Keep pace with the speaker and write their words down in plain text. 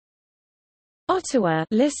Ottawa,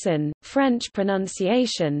 listen, French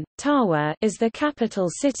pronunciation, Tawa, is the capital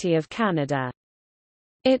city of Canada.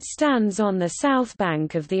 It stands on the south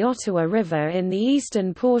bank of the Ottawa River in the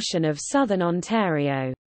eastern portion of southern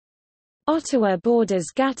Ontario. Ottawa borders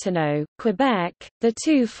Gatineau, Quebec. The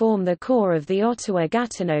two form the core of the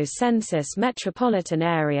Ottawa-Gatineau Census Metropolitan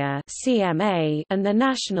Area (CMA) and the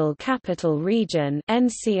National Capital Region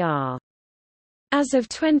 (NCR). As of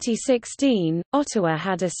 2016, Ottawa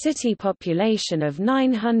had a city population of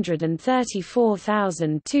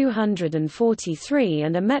 934,243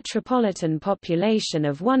 and a metropolitan population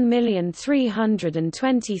of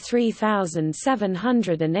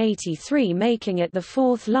 1,323,783, making it the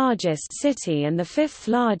fourth largest city and the fifth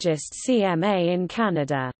largest CMA in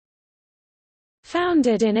Canada.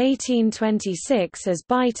 Founded in 1826 as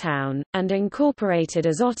Bytown, and incorporated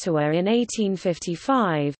as Ottawa in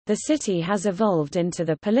 1855, the city has evolved into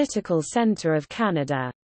the political centre of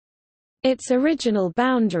Canada. Its original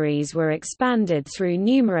boundaries were expanded through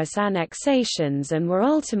numerous annexations and were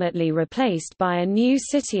ultimately replaced by a new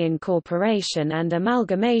city incorporation and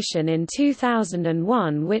amalgamation in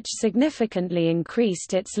 2001, which significantly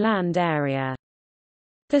increased its land area.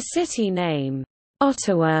 The city name,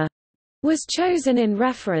 Ottawa, was chosen in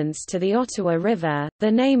reference to the Ottawa River,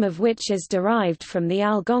 the name of which is derived from the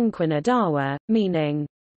Algonquin Adawa, meaning,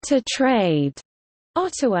 to trade.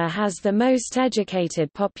 Ottawa has the most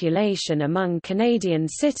educated population among Canadian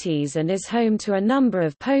cities and is home to a number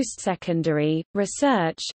of post-secondary,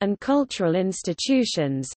 research, and cultural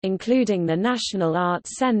institutions, including the National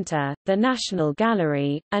Arts Centre, the National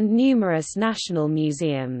Gallery, and numerous national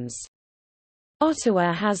museums.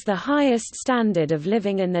 Ottawa has the highest standard of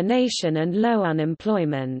living in the nation and low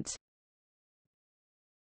unemployment.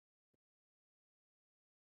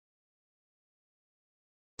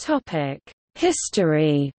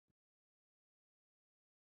 History.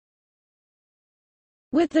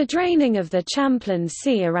 With the draining of the Champlain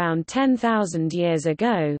Sea around 10,000 years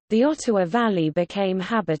ago, the Ottawa Valley became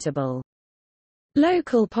habitable.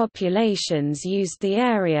 Local populations used the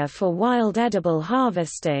area for wild edible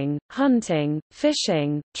harvesting, hunting,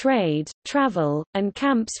 fishing, trade, travel, and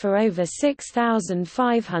camps for over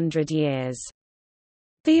 6,500 years.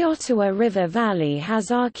 The Ottawa River Valley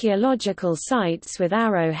has archaeological sites with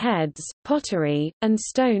arrowheads, pottery, and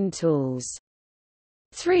stone tools.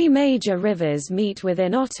 Three major rivers meet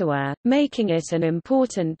within Ottawa, making it an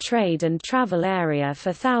important trade and travel area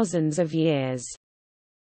for thousands of years.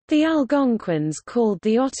 The Algonquins called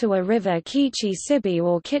the Ottawa River Kichi-Sibi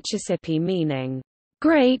or Kitchissippi, meaning,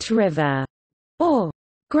 Great River, or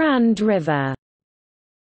Grand River.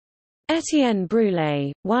 Étienne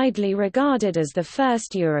Brulé, widely regarded as the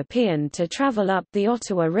first European to travel up the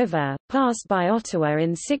Ottawa River, passed by Ottawa in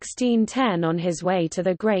 1610 on his way to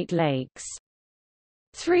the Great Lakes.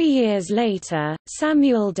 3 years later,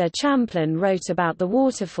 Samuel de Champlain wrote about the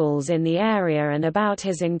waterfalls in the area and about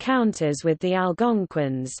his encounters with the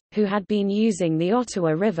Algonquins, who had been using the Ottawa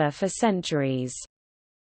River for centuries.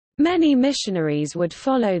 Many missionaries would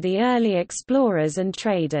follow the early explorers and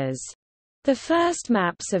traders. The first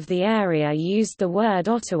maps of the area used the word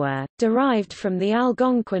Ottawa, derived from the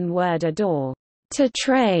Algonquin word ador, to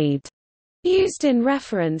trade, used in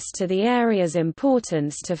reference to the area's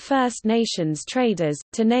importance to First Nations traders,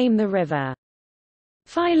 to name the river.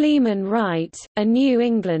 Philemon Wright, a New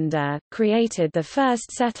Englander, created the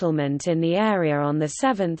first settlement in the area on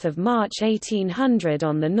 7 March 1800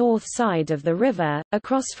 on the north side of the river,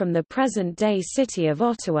 across from the present-day city of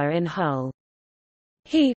Ottawa in Hull.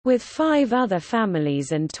 He, with 5 other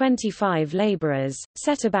families and 25 laborers,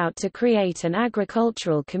 set about to create an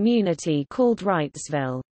agricultural community called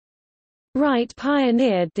Wrightsville. Wright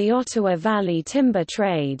pioneered the Ottawa Valley timber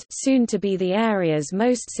trade, soon to be the area's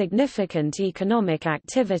most significant economic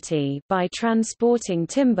activity, by transporting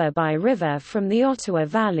timber by river from the Ottawa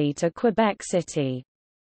Valley to Quebec City.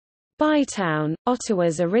 Bytown,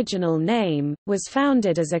 Ottawa's original name, was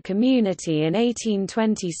founded as a community in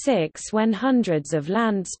 1826 when hundreds of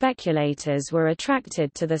land speculators were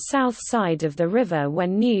attracted to the south side of the river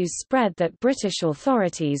when news spread that British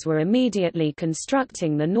authorities were immediately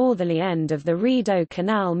constructing the northerly end of the Rideau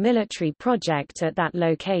Canal military project at that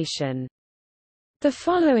location. The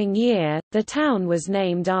following year, the town was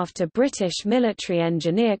named after British military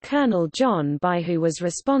engineer Colonel John By, who was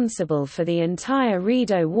responsible for the entire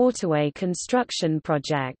Rideau Waterway construction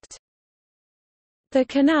project. The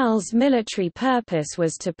canal's military purpose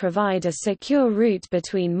was to provide a secure route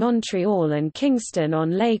between Montreal and Kingston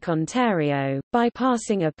on Lake Ontario,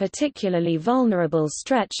 bypassing a particularly vulnerable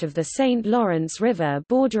stretch of the St. Lawrence River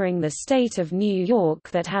bordering the state of New York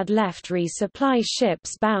that had left resupply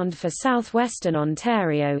ships bound for southwestern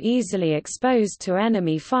Ontario easily exposed to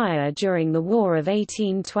enemy fire during the War of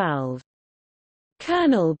 1812.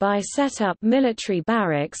 Colonel By set up military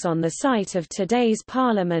barracks on the site of today's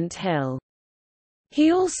Parliament Hill.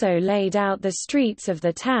 He also laid out the streets of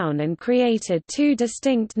the town and created two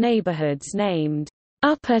distinct neighbourhoods named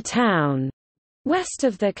Upper Town, west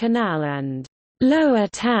of the canal, and Lower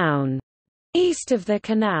Town, east of the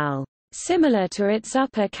canal. Similar to its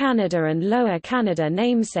Upper Canada and Lower Canada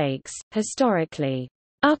namesakes, historically,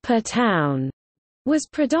 Upper Town was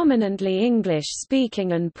predominantly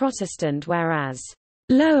English-speaking and Protestant, whereas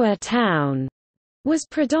Lower Town was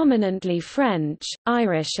predominantly French,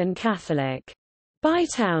 Irish and Catholic.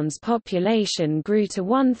 Bytown's population grew to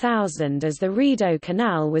 1,000 as the Rideau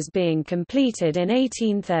Canal was being completed in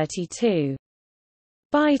 1832.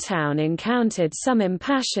 Bytown encountered some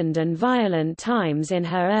impassioned and violent times in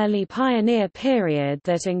her early pioneer period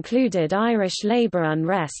that included Irish labour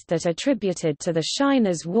unrest that attributed to the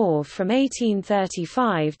Shiners' War from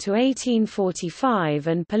 1835 to 1845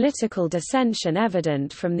 and political dissension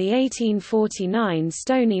evident from the 1849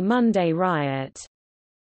 Stony Monday riot.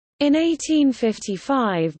 In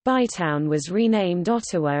 1855, Bytown was renamed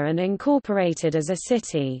Ottawa and incorporated as a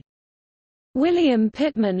city. William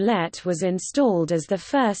Pittman Lett was installed as the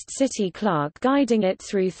first city clerk, guiding it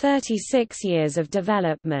through 36 years of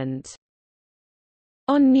development.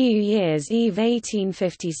 On New Year's Eve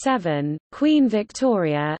 1857, Queen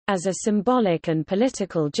Victoria, as a symbolic and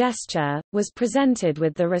political gesture, was presented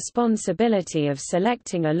with the responsibility of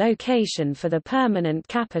selecting a location for the permanent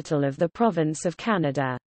capital of the province of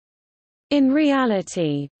Canada. In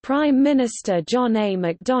reality, Prime Minister John A.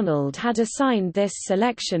 Macdonald had assigned this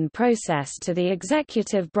selection process to the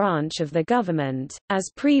executive branch of the government, as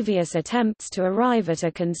previous attempts to arrive at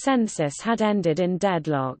a consensus had ended in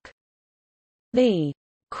deadlock. The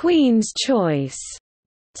Queen's Choice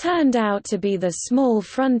turned out to be the small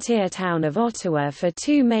frontier town of Ottawa for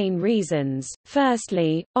two main reasons.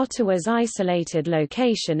 Firstly, Ottawa's isolated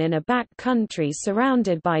location in a back country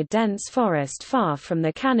surrounded by dense forest far from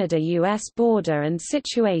the Canada-US border and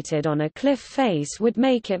situated on a cliff face would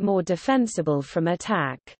make it more defensible from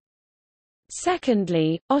attack.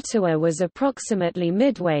 Secondly, Ottawa was approximately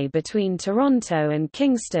midway between Toronto and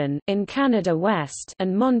Kingston in Canada West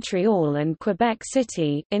and Montreal and Quebec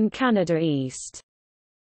City in Canada East.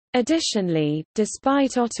 Additionally,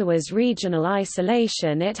 despite Ottawa's regional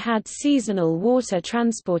isolation, it had seasonal water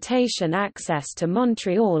transportation access to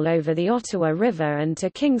Montreal over the Ottawa River and to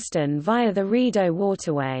Kingston via the Rideau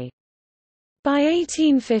Waterway. By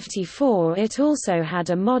 1854 it also had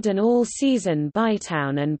a modern all-season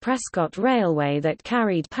Bytown and Prescott Railway that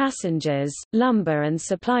carried passengers, lumber and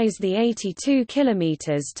supplies the 82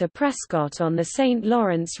 kilometres to Prescott on the St.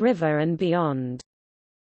 Lawrence River and beyond.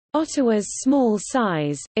 Ottawa's small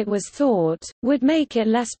size, it was thought, would make it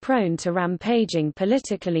less prone to rampaging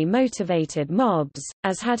politically motivated mobs,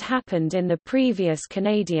 as had happened in the previous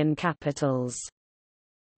Canadian capitals.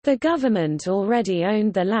 The government already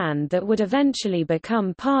owned the land that would eventually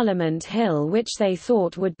become Parliament Hill, which they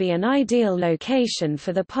thought would be an ideal location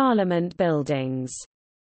for the Parliament buildings.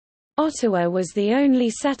 Ottawa was the only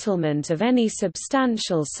settlement of any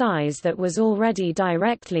substantial size that was already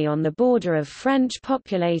directly on the border of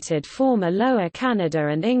French-populated former Lower Canada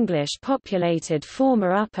and English-populated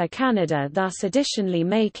former Upper Canada, thus additionally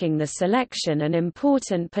making the selection an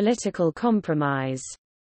important political compromise.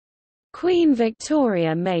 Queen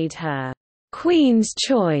Victoria made her Queen's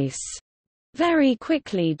Choice very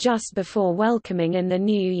quickly just before welcoming in the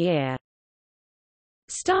new year.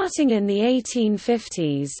 Starting in the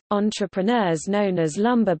 1850s, entrepreneurs known as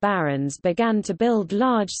lumber barons began to build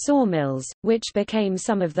large sawmills, which became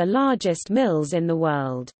some of the largest mills in the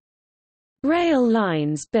world. Rail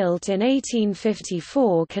lines built in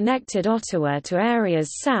 1854 connected Ottawa to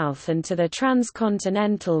areas south and to the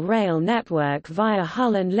transcontinental rail network via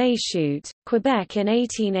Hull and Lachute, Quebec in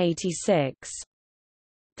 1886.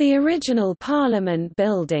 The original Parliament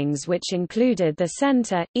buildings, which included the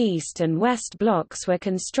centre, east and west blocks, were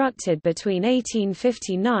constructed between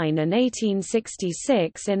 1859 and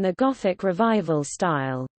 1866 in the Gothic Revival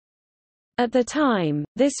style. At the time,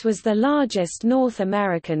 this was the largest North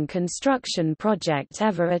American construction project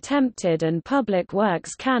ever attempted, and Public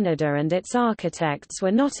Works Canada and its architects were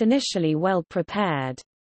not initially well prepared.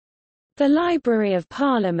 The Library of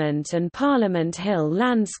Parliament and Parliament Hill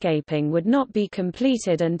landscaping would not be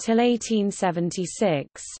completed until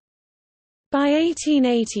 1876. By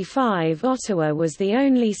 1885, Ottawa was the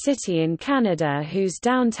only city in Canada whose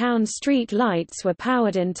downtown street lights were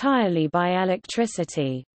powered entirely by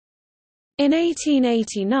electricity. In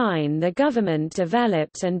 1889, the government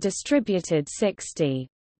developed and distributed 60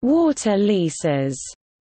 water leases,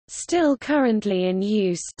 still currently in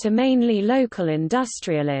use, to mainly local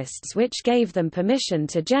industrialists, which gave them permission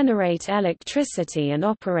to generate electricity and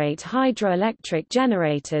operate hydroelectric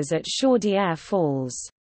generators at Chaudière Falls.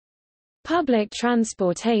 Public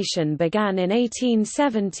transportation began in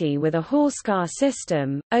 1870 with a horsecar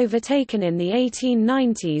system, overtaken in the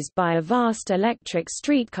 1890s by a vast electric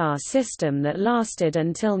streetcar system that lasted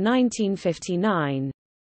until 1959.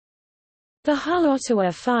 The Hull-Ottawa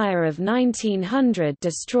fire of 1900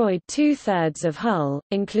 destroyed two-thirds of Hull,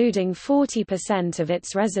 including 40% of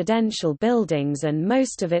its residential buildings and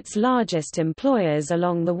most of its largest employers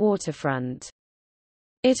along the waterfront.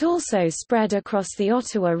 It also spread across the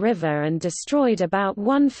Ottawa River and destroyed about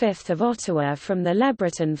one-fifth of Ottawa from the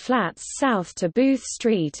Lebreton Flats south to Booth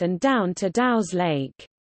Street and down to Dow's Lake.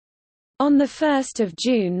 On 1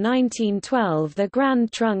 June 1912, the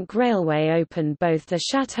Grand Trunk Railway opened both the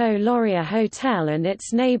Chateau Laurier Hotel and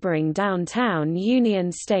its neighbouring downtown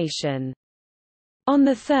Union Station. On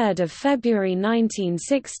 3 February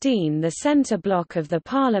 1916, the centre block of the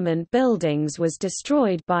Parliament buildings was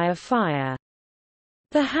destroyed by a fire.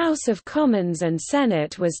 The House of Commons and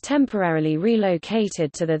Senate was temporarily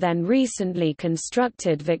relocated to the then recently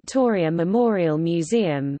constructed Victoria Memorial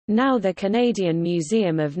Museum, now the Canadian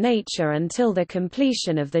Museum of Nature, until the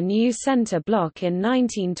completion of the new centre block in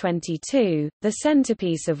 1922, the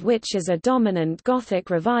centrepiece of which is a dominant Gothic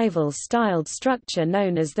Revival-styled structure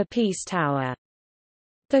known as the Peace Tower.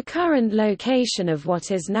 The current location of what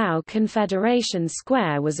is now Confederation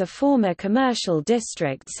Square was a former commercial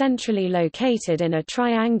district centrally located in a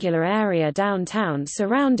triangular area downtown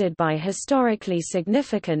surrounded by historically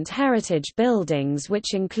significant heritage buildings,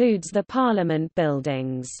 which includes the Parliament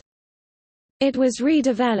buildings. It was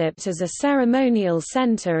redeveloped as a ceremonial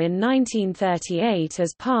centre in 1938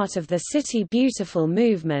 as part of the City Beautiful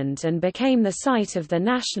movement and became the site of the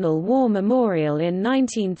National War Memorial in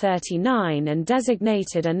 1939 and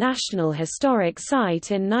designated a National Historic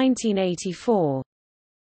Site in 1984.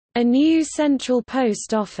 A new Central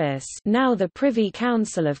Post Office, now the Privy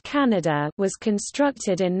Council of Canada, was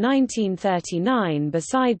constructed in 1939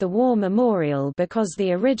 beside the War Memorial because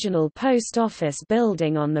the original post office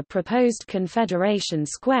building on the proposed Confederation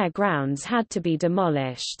Square grounds had to be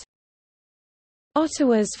demolished.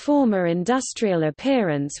 Ottawa's former industrial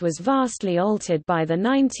appearance was vastly altered by the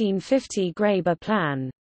 1950 Graeber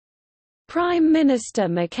Plan. Prime Minister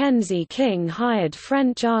Mackenzie King hired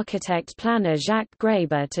French architect-planner Jacques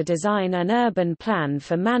Graeber to design an urban plan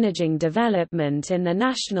for managing development in the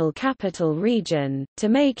National Capital Region, to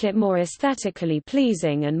make it more aesthetically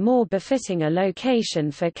pleasing and more befitting a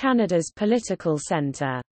location for Canada's political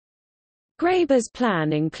centre. Graeber's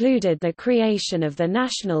plan included the creation of the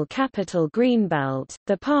National Capital Greenbelt,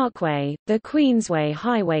 the Parkway, the Queensway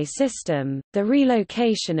highway system, the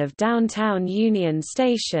relocation of downtown Union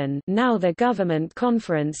Station, now the Government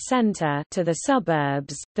Conference Centre, to the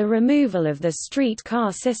suburbs, the removal of the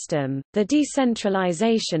streetcar system, the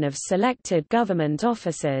decentralization of selected government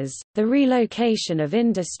offices, the relocation of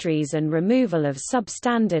industries and removal of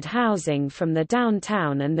substandard housing from the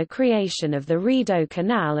downtown, and the creation of the Rideau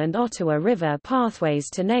Canal and Ottawa River pathways,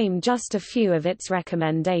 to name just a few of its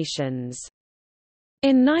recommendations.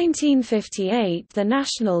 In 1958, the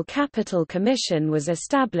National Capital Commission was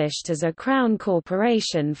established as a Crown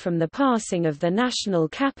corporation from the passing of the National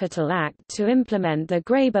Capital Act to implement the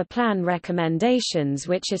Graeber Plan recommendations,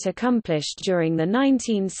 which it accomplished during the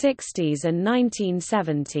 1960s and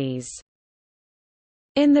 1970s.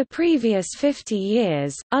 In the previous 50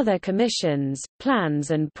 years, other commissions,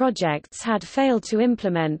 plans and projects had failed to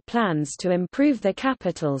implement plans to improve the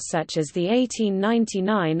capital, such as the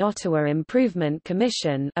 1899 Ottawa Improvement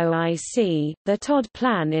Commission (OIC), the Todd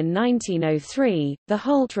Plan in 1903, the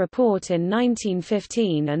Holt Report in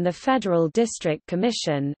 1915 and the Federal District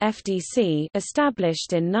Commission (FDC)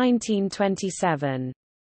 established in 1927.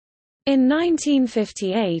 In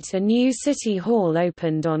 1958 a new city hall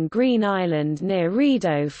opened on Green Island near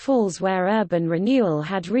Rideau Falls, where urban renewal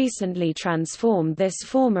had recently transformed this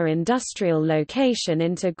former industrial location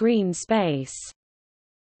into green space.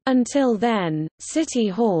 Until then, City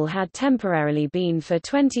Hall had temporarily been for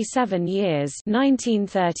 27 years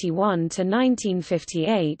 1931 to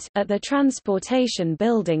 1958 at the Transportation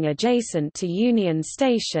Building adjacent to Union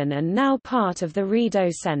Station and now part of the Rideau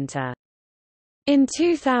Centre. In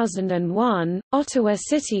 2001, Ottawa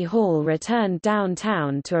City Hall returned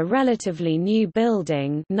downtown to a relatively new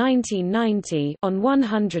building 1990 on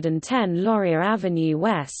 110 Laurier Avenue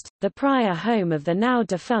West, the prior home of the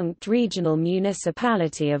now-defunct regional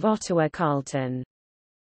municipality of Ottawa-Carleton.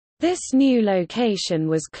 This new location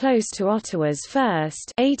was close to Ottawa's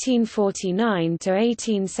first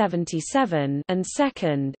 1849–1877 and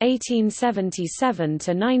second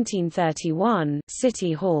 1877–1931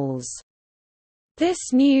 city halls.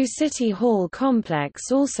 This new City Hall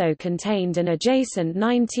complex also contained an adjacent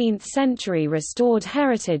 19th-century restored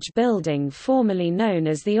heritage building formerly known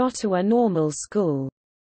as the Ottawa Normal School.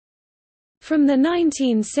 From the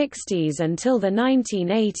 1960s until the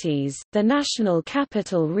 1980s, the National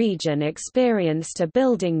Capital Region experienced a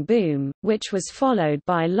building boom, which was followed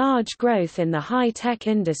by large growth in the high-tech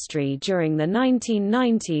industry during the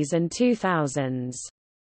 1990s and 2000s.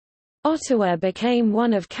 Ottawa became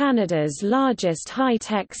one of Canada's largest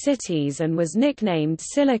high-tech cities and was nicknamed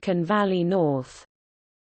Silicon Valley North.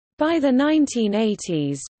 By the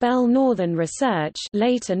 1980s, Bell Northern Research,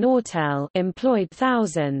 later Nortel, employed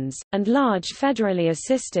thousands, and large federally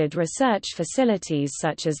assisted research facilities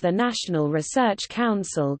such as the National Research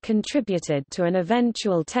Council contributed to an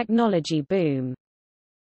eventual technology boom.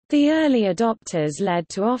 The early adopters led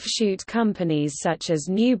to offshoot companies such as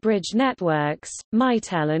New Bridge Networks,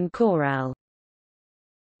 Mitel and Corel.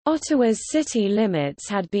 Ottawa's city limits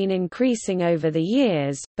had been increasing over the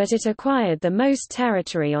years, but it acquired the most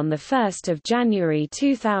territory on 1 January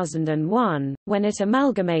 2001, when it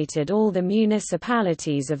amalgamated all the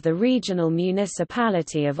municipalities of the regional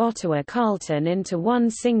municipality of Ottawa-Carleton into one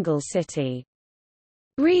single city.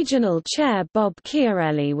 Regional Chair Bob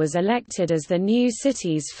Chiarelli was elected as the new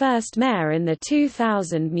city's first mayor in the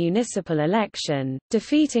 2000 municipal election,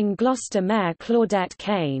 defeating Gloucester Mayor Claudette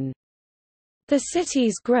Kane. The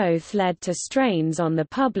city's growth led to strains on the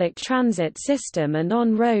public transit system and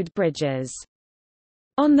on-road bridges.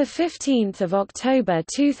 On 15 October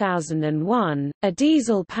 2001, a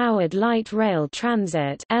diesel-powered light rail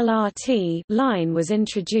transit (LRT) line was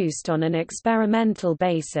introduced on an experimental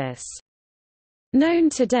basis. Known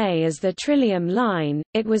today as the Trillium Line,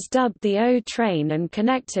 it was dubbed the O Train and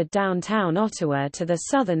connected downtown Ottawa to the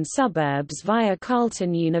southern suburbs via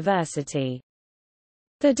Carleton University.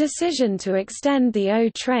 The decision to extend the O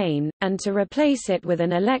Train, and to replace it with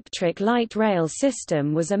an electric light rail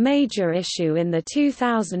system was a major issue in the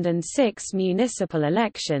 2006 municipal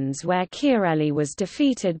elections where Chiarelli was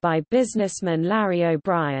defeated by businessman Larry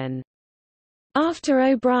O'Brien. After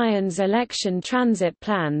O'Brien's election, transit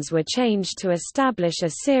plans were changed to establish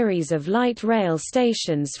a series of light rail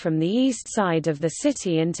stations from the east side of the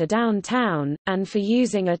city into downtown, and for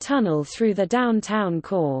using a tunnel through the downtown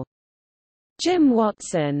core. Jim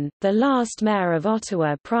Watson, the last mayor of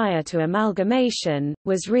Ottawa prior to amalgamation,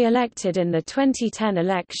 was re-elected in the 2010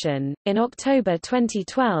 election. In October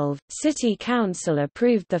 2012, City Council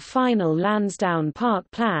approved the final Lansdowne Park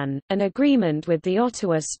Plan, an agreement with the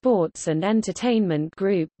Ottawa Sports and Entertainment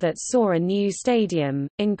Group that saw a new stadium,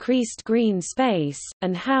 increased green space,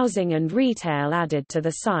 and housing and retail added to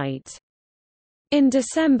the site. In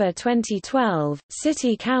December 2012,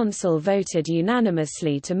 City Council voted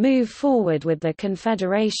unanimously to move forward with the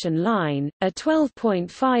Confederation Line, a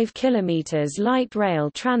 12.5 km light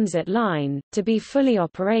rail transit line, to be fully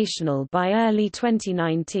operational by early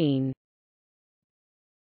 2019.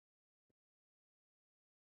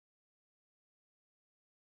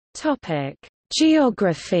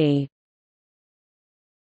 Geography.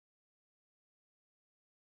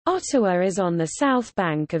 Ottawa is on the south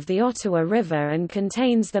bank of the Ottawa River and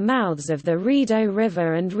contains the mouths of the Rideau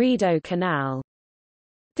River and Rideau Canal.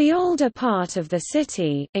 The older part of the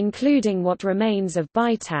city, including what remains of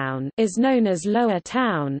Bytown, is known as Lower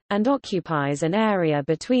Town, and occupies an area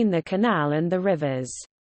between the canal and the rivers.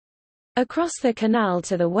 Across the canal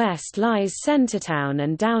to the west lies Centretown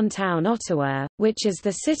and downtown Ottawa, which is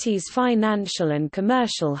the city's financial and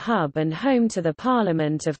commercial hub and home to the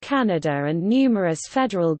Parliament of Canada and numerous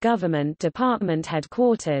federal government department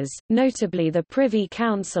headquarters, notably the Privy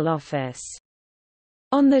Council Office.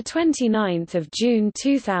 On 29 June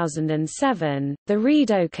 2007, the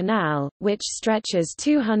Rideau Canal, which stretches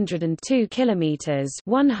 202 kilometres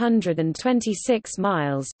 (126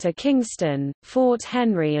 miles) to Kingston, Fort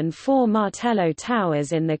Henry and four Martello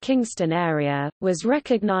Towers in the Kingston area, was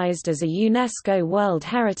recognised as a UNESCO World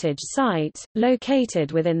Heritage Site,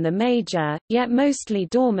 located within the major, yet mostly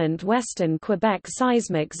dormant Western Quebec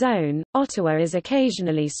seismic zone. Ottawa is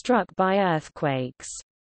occasionally struck by earthquakes.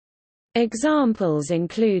 Examples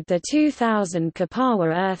include the 2000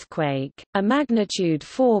 Kapawa earthquake, a magnitude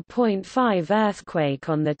 4.5 earthquake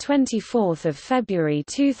on 24 February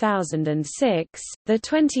 2006, the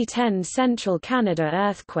 2010 Central Canada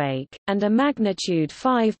earthquake, and a magnitude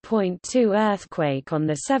 5.2 earthquake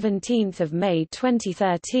on 17 May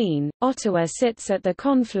 2013. Ottawa sits at the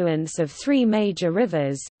confluence of three major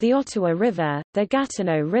rivers, the Ottawa River, the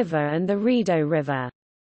Gatineau River and the Rideau River.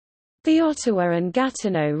 The Ottawa and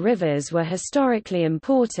Gatineau rivers were historically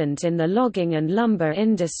important in the logging and lumber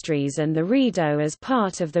industries, and the Rideau as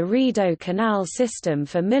part of the Rideau Canal system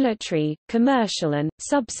for military, commercial and,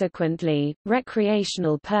 subsequently,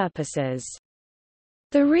 recreational purposes.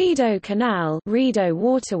 The Rideau Canal Rideau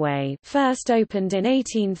Waterway first opened in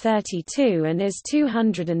 1832 and is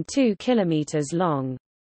 202 kilometres long.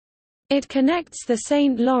 It connects the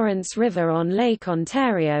St. Lawrence River on Lake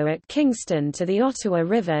Ontario at Kingston to the Ottawa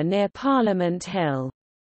River near Parliament Hill.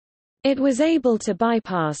 It was able to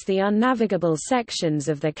bypass the unnavigable sections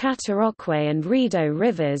of the Catarocquay and Rideau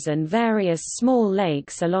rivers and various small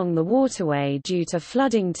lakes along the waterway due to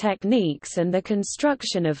flooding techniques and the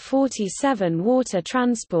construction of 47 water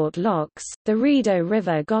transport locks. The Rideau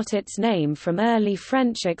River got its name from early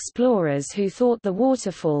French explorers who thought the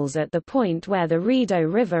waterfalls at the point where the Rideau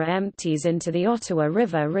River empties into the Ottawa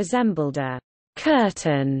River resembled a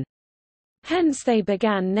curtain. Hence they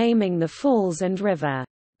began naming the falls and river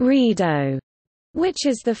Rideau, which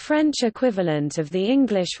is the French equivalent of the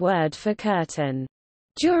English word for curtain.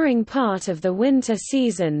 During part of the winter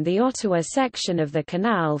season, the Ottawa section of the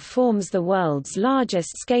canal forms the world's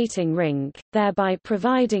largest skating rink, thereby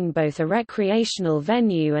providing both a recreational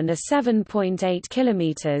venue and a 7.8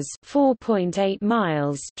 kilometers (4.8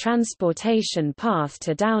 miles) transportation path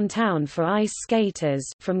to downtown for ice skaters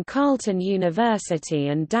from Carleton University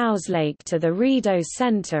and Dow's Lake to the Rideau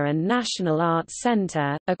Centre and National Arts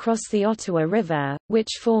Centre, across the Ottawa River,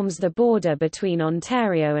 which forms the border between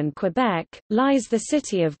Ontario and Quebec, lies the city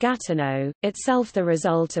of Gatineau, itself the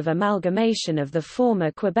result of amalgamation of the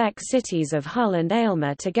former Quebec cities of Hull and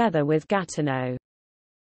Aylmer together with Gatineau.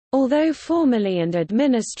 Although formally and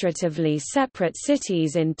administratively separate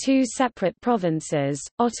cities in two separate provinces,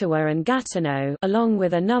 Ottawa and Gatineau, along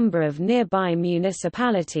with a number of nearby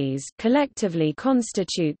municipalities, collectively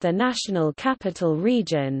constitute the National Capital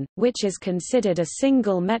Region, which is considered a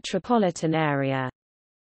single metropolitan area.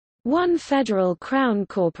 One federal crown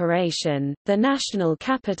corporation, the National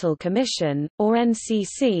Capital Commission, or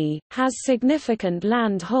NCC, has significant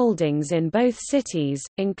land holdings in both cities,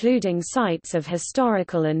 including sites of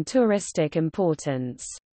historical and touristic importance.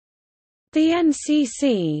 The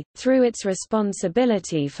NCC, through its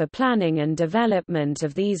responsibility for planning and development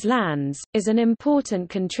of these lands, is an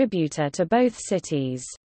important contributor to both cities.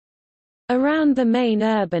 Around the main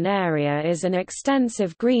urban area is an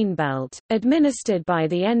extensive greenbelt, administered by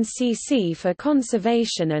the NCC for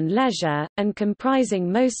conservation and leisure, and comprising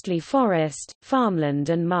mostly forest, farmland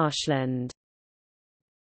and marshland.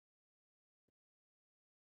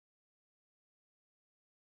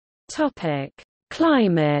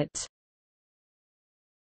 Climate.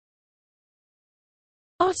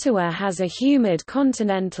 Ottawa has a humid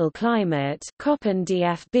continental climate Köppen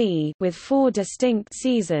DFB with 4 distinct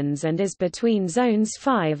seasons and is between zones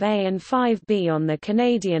 5A and 5B on the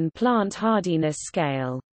Canadian plant hardiness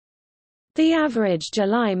scale. The average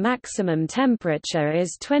July maximum temperature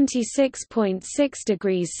is 26.6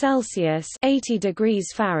 degrees Celsius (80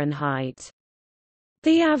 degrees Fahrenheit).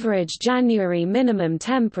 The average January minimum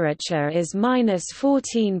temperature is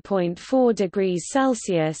 -14.4 degrees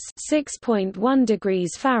Celsius (6.1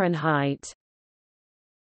 degrees Fahrenheit).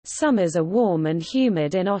 Summers are warm and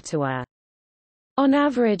humid in Ottawa. On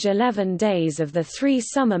average 11 days of the 3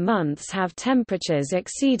 summer months have temperatures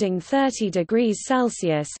exceeding 30 degrees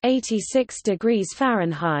Celsius (86 degrees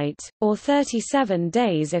Fahrenheit), or 37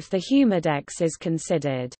 days if the humidex is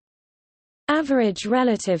considered. Average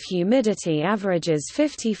relative humidity averages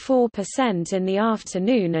 54% in the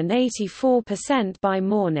afternoon and 84% by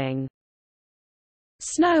morning.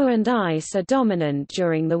 Snow and ice are dominant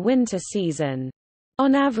during the winter season.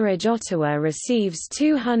 On average, Ottawa receives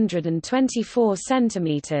 224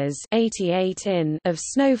 centimeters (88 in) of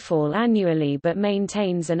snowfall annually but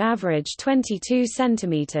maintains an average 22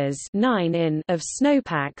 centimeters (9 in) of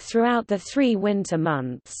snowpack throughout the 3 winter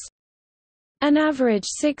months. An average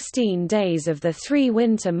 16 days of the 3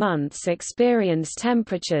 winter months experience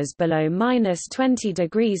temperatures below -20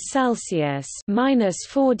 degrees Celsius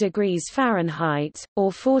 (-4 degrees Fahrenheit),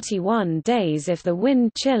 or 41 days if the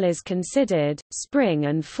wind chill is considered. Spring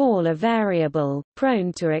and fall are variable,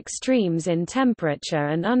 prone to extremes in temperature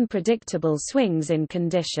and unpredictable swings in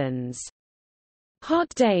conditions. Hot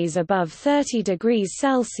days above 30 degrees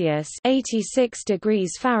Celsius (86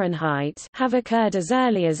 degrees Fahrenheit) have occurred as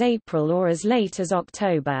early as April or as late as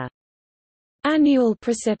October. Annual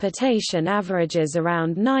precipitation averages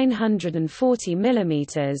around 940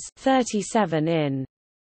 mm (37 in).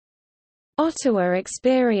 Ottawa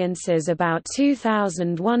experiences about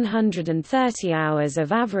 2,130 hours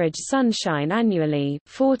of average sunshine annually,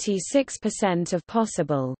 46% of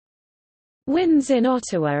possible. Winds in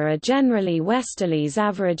Ottawa are generally westerlies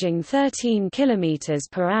averaging 13 km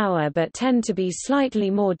per hour but tend to be slightly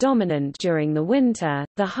more dominant during the winter.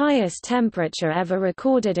 The highest temperature ever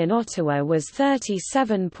recorded in Ottawa was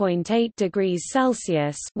 37.8 degrees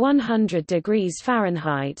Celsius (100 degrees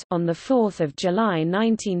Fahrenheit) on the 4th of July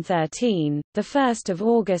 1913, the 1st of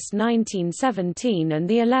August 1917 and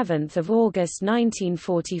the 11th of August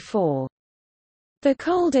 1944. The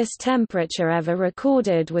coldest temperature ever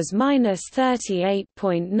recorded was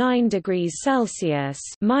 -38.9 degrees Celsius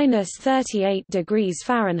 (-38 degrees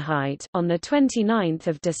Fahrenheit) on the 29th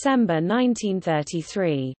of December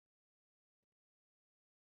 1933.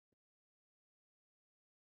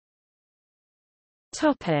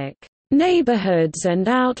 Topic: Neighbourhoods and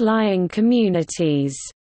outlying communities.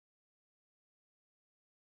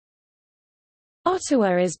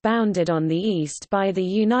 Ottawa is bounded on the east by the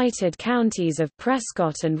united counties of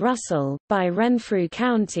Prescott and Russell, by Renfrew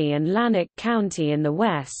County and Lanark County in the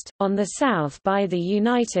west, on the south by the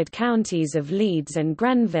united counties of Leeds and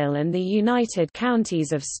Grenville and the united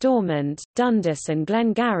counties of Stormont, Dundas and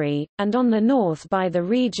Glengarry, and on the north by the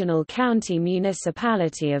regional county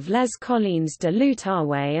municipality of Les Collines de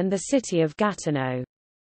l'Outaouais and the city of Gatineau.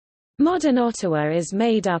 Modern Ottawa is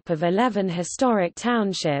made up of 11 historic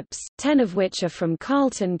townships, 10 of which are from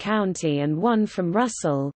Carleton County and 1 from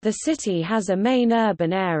Russell. The city has a main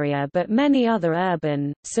urban area, but many other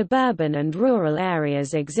urban, suburban, and rural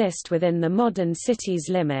areas exist within the modern city's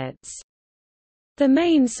limits. The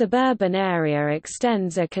main suburban area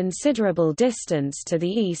extends a considerable distance to the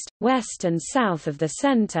east, west and south of the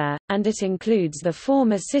centre, and it includes the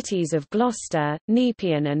former cities of Gloucester,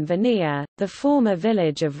 Nepean and Vanier, the former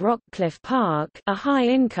village of Rockcliffe Park, a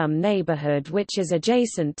high-income neighbourhood which is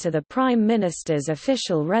adjacent to the Prime Minister's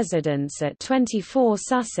official residence at 24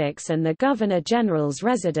 Sussex and the Governor-General's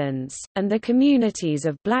residence, and the communities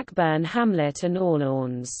of Blackburn Hamlet and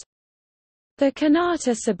Orleans. The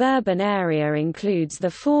Kanata suburban area includes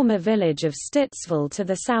the former village of Stittsville to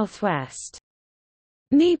the southwest.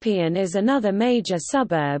 Nepean is another major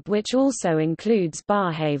suburb which also includes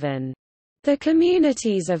Barhaven. The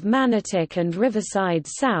communities of Manotick and Riverside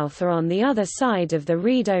South are on the other side of the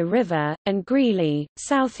Rideau River, and Greeley,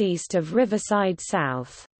 southeast of Riverside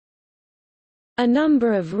South. A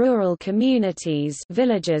number of rural communities,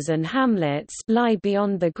 villages and hamlets lie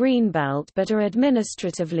beyond the Greenbelt but are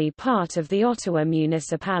administratively part of the Ottawa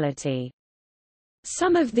municipality.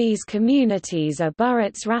 Some of these communities are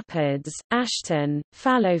Burrett's Rapids, Ashton,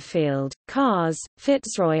 Fallowfield, Carrs,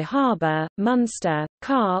 Fitzroy Harbour, Munster,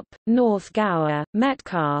 Carp, North Gower,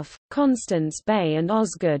 Metcalfe, Constance Bay and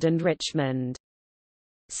Osgood and Richmond.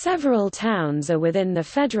 Several towns are within the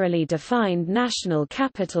federally defined National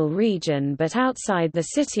Capital Region but outside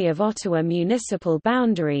the City of Ottawa municipal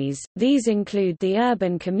boundaries. These include the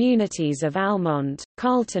urban communities of Almont,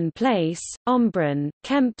 Carleton Place, Ombrun,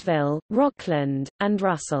 Kemptville, Rockland, and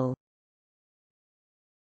Russell.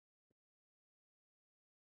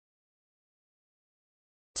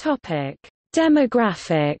 Topic: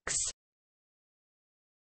 Demographics.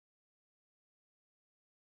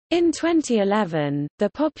 In 2011, the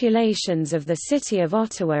populations of the City of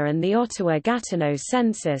Ottawa and the Ottawa-Gatineau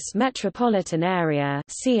Census Metropolitan Area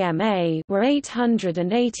 (CMA) were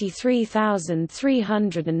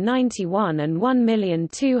 883,391 and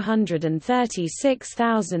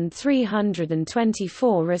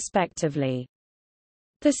 1,236,324 respectively.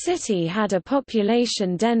 The city had a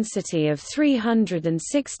population density of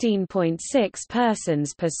 316.6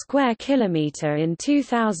 persons per square kilometre in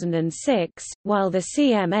 2006, while the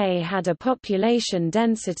CMA had a population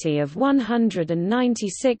density of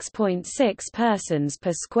 196.6 persons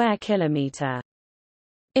per square kilometre.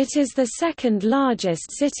 It is the second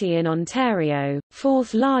largest city in Ontario,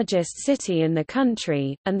 fourth largest city in the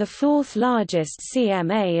country, and the fourth largest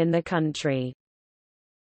CMA in the country.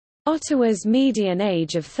 Ottawa's median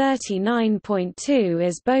age of 39.2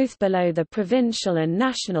 is both below the provincial and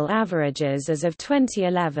national averages as of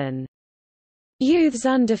 2011. Youths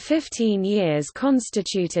under 15 years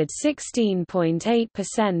constituted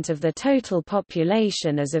 16.8% of the total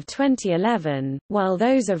population as of 2011, while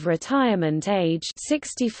those of retirement age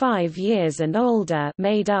 65 years and older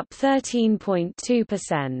made up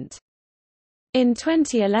 13.2%. In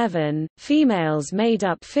 2011, females made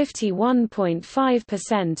up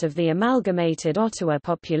 51.5% of the amalgamated Ottawa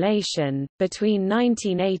population. Between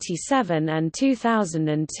 1987 and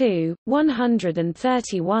 2002,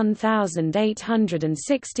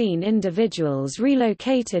 131,816 individuals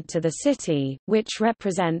relocated to the city, which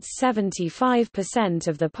represents 75%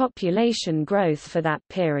 of the population growth for that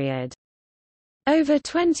period. Over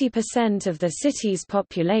 20% of the city's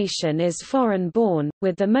population is foreign-born,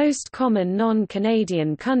 with the most common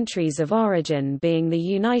non-Canadian countries of origin being the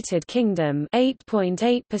United Kingdom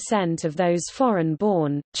 8.8% of those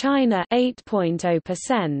foreign-born, China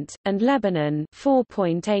 8.0%, and Lebanon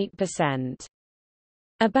 4.8%.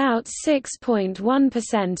 About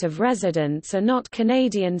 6.1% of residents are not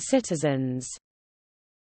Canadian citizens.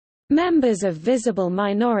 Members of visible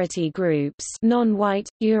minority groups non-white,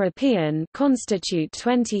 European constitute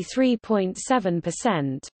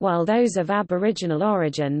 23.7%, while those of Aboriginal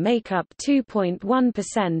origin make up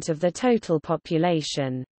 2.1% of the total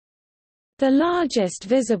population. The largest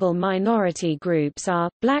visible minority groups are,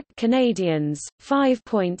 Black Canadians,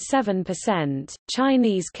 5.7%,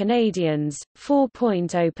 Chinese Canadians,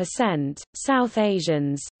 4.0%, South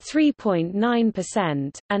Asians,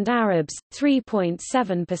 3.9%, and Arabs,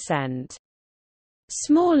 3.7%.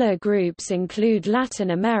 Smaller groups include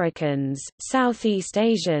Latin Americans, Southeast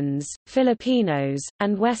Asians, Filipinos,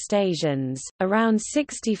 and West Asians. Around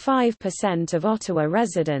 65% of Ottawa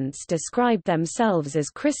residents describe themselves as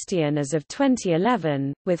Christian as of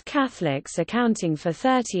 2011, with Catholics accounting for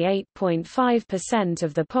 38.5%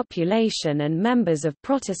 of the population and members of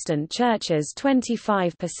Protestant churches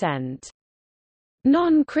 25%.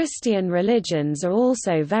 Non-Christian religions are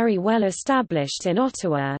also very well established in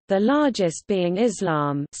Ottawa, the largest being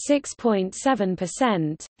Islam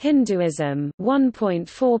 6.7%, Hinduism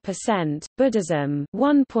 1.4%, Buddhism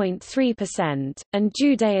 1.3%, and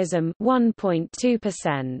Judaism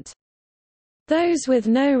 1.2%. Those with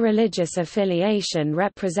no religious affiliation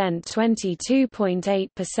represent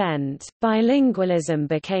 22.8%. Bilingualism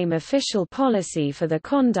became official policy for the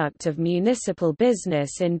conduct of municipal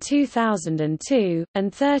business in 2002,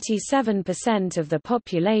 and 37% of the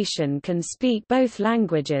population can speak both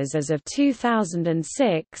languages as of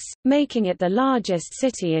 2006, making it the largest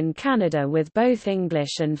city in Canada with both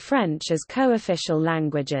English and French as co-official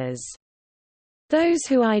languages. Those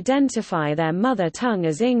who identify their mother tongue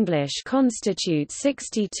as English constitute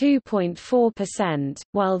 62.4%,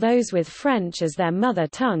 while those with French as their mother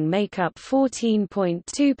tongue make up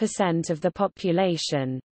 14.2% of the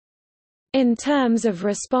population. In terms of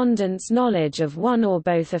respondents' knowledge of one or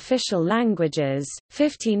both official languages,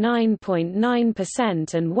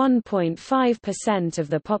 59.9% and 1.5% of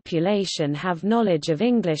the population have knowledge of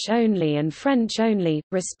English only and French only,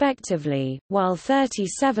 respectively, while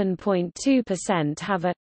 37.2% have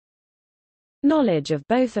a knowledge of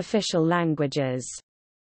both official languages.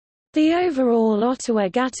 The overall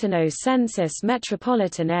Ottawa-Gatineau Census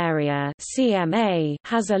Metropolitan Area (CMA)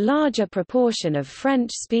 has a larger proportion of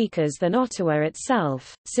French speakers than Ottawa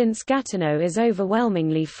itself, since Gatineau is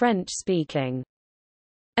overwhelmingly French-speaking.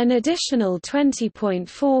 An additional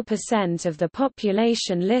 20.4% of the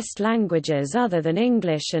population list languages other than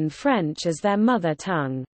English and French as their mother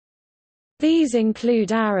tongue. These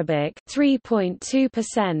include Arabic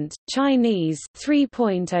 3.2%, Chinese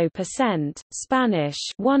 3.0%, Spanish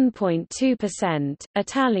 1.2%,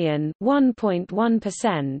 Italian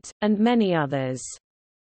 1.1%, and many others.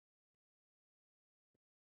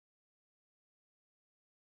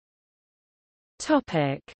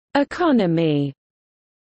 Topic: Economy.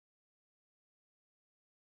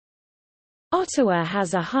 Ottawa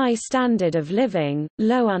has a high standard of living,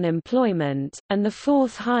 low unemployment, and the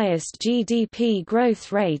fourth highest GDP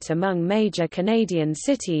growth rate among major Canadian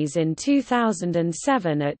cities in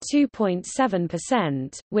 2007 at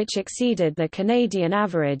 2.7%, which exceeded the Canadian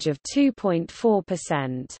average of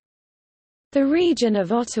 2.4%. The region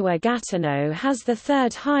of Ottawa-Gatineau has the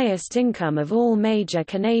third highest income of all major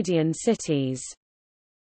Canadian cities.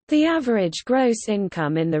 The average gross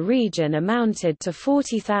income in the region amounted to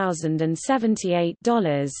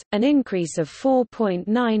 $40,078, an increase of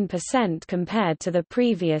 4.9% compared to the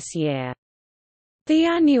previous year. The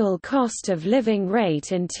annual cost of living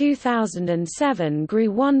rate in 2007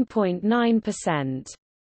 grew 1.9%.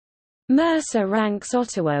 Mercer ranks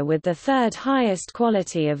Ottawa with the third highest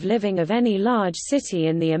quality of living of any large city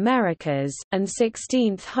in the Americas, and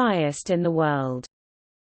 16th highest in the world.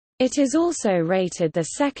 It is also rated the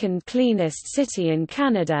second cleanest city in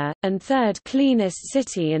Canada, and third cleanest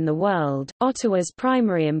city in the world. Ottawa's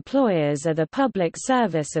primary employers are the Public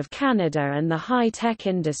Service of Canada and the high-tech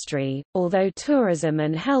industry, although tourism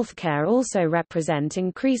and healthcare also represent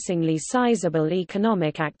increasingly sizable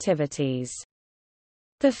economic activities.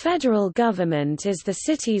 The federal government is the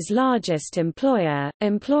city's largest employer,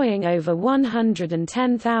 employing over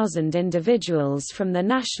 110,000 individuals from the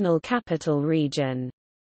National Capital Region.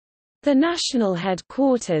 The national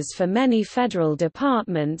headquarters for many federal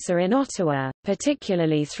departments are in Ottawa,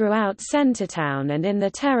 particularly throughout Centretown and in the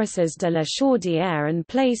Terraces de la Chaudière and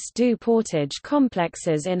Place du Portage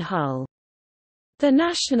complexes in Hull. The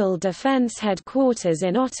National Defence Headquarters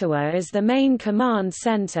in Ottawa is the main command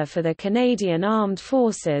centre for the Canadian Armed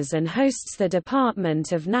Forces and hosts the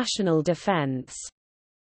Department of National Defence.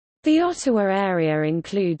 The Ottawa area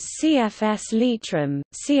includes CFS Leitrim,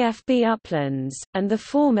 CFB Uplands, and the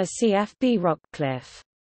former CFB Rockcliffe.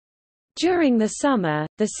 During the summer,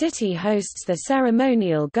 the city hosts the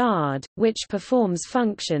Ceremonial Guard, which performs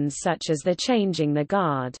functions such as the changing the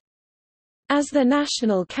guard. As the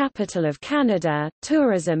national capital of Canada,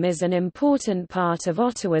 tourism is an important part of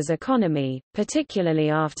Ottawa's economy,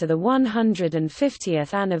 particularly after the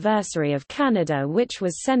 150th anniversary of Canada, which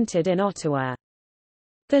was centred in Ottawa.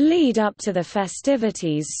 The lead-up to the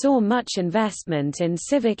festivities saw much investment in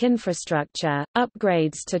civic infrastructure,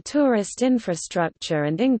 upgrades to tourist infrastructure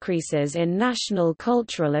and increases in national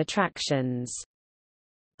cultural attractions.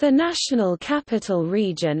 The National Capital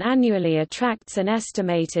Region annually attracts an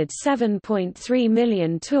estimated 7.3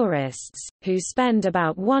 million tourists, who spend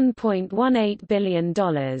about $1.18 billion.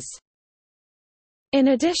 In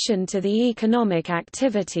addition to the economic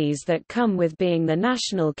activities that come with being the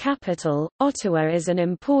national capital, Ottawa is an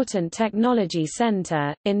important technology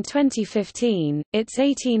centre. In 2015, its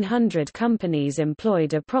 1,800 companies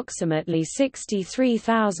employed approximately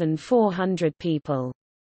 63,400 people.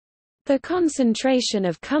 The concentration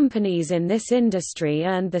of companies in this industry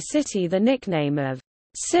earned the city the nickname of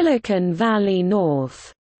Silicon Valley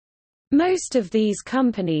North. Most of these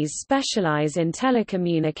companies specialize in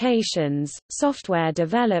telecommunications, software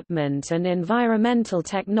development and environmental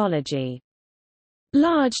technology.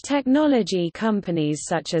 Large technology companies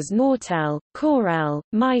such as Nortel, Corel,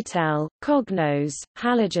 Mitel, Cognos,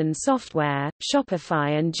 Halogen Software,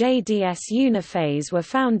 Shopify and JDS Uniphase were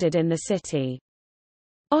founded in the city.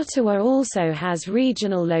 Ottawa also has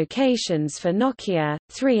regional locations for Nokia,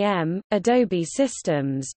 3M, Adobe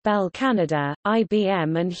Systems, Bell Canada,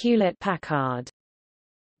 IBM and Hewlett-Packard.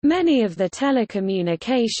 Many of the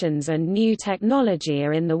telecommunications and new technology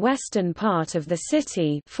are in the western part of the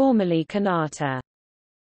city, formerly Kanata.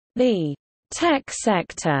 The tech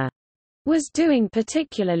sector was doing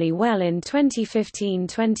particularly well in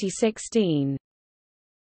 2015-2016.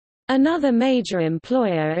 Another major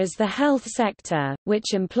employer is the health sector,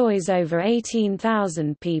 which employs over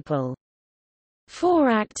 18,000 people. 4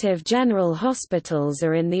 active general hospitals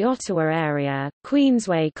are in the Ottawa area: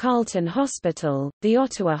 Queensway Carleton Hospital, the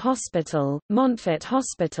Ottawa Hospital, Montfort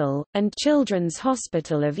Hospital, and Children's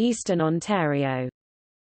Hospital of Eastern Ontario.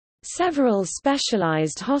 Several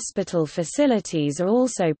specialized hospital facilities are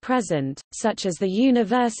also present, such as the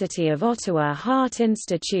University of Ottawa Heart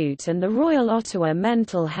Institute and the Royal Ottawa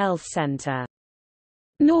Mental Health Centre.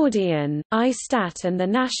 Nordion, ISTAT and the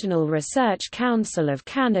National Research Council of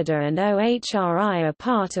Canada and OHRI are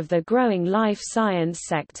part of the growing life science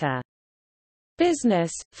sector.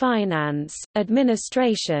 Business, finance,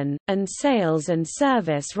 administration, and sales and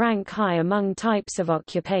service rank high among types of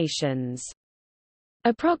occupations.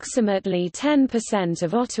 Approximately 10%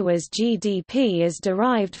 of Ottawa's GDP is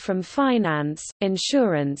derived from finance,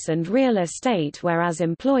 insurance and real estate, whereas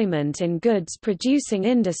employment in goods-producing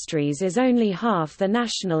industries is only half the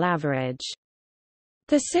national average.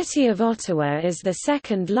 The City of Ottawa is the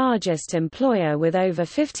second largest employer with over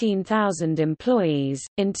 15,000 employees.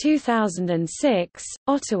 In 2006,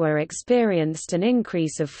 Ottawa experienced an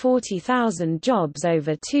increase of 40,000 jobs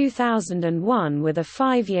over 2001, with a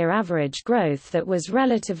 5-year average growth that was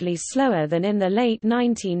relatively slower than in the late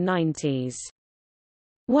 1990s.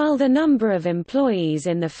 While the number of employees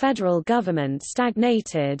in the federal government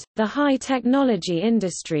stagnated, the high technology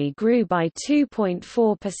industry grew by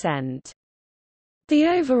 2.4%. The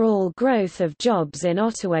overall growth of jobs in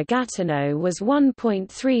Ottawa-Gatineau was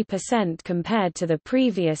 1.3% compared to the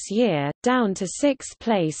previous year, down to 6th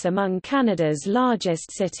place among Canada's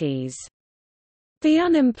largest cities. The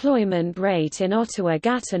unemployment rate in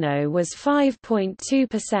Ottawa-Gatineau was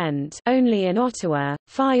 5.2%, only in Ottawa,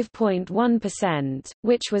 5.1%,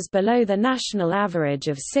 which was below the national average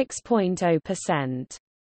of 6.0%.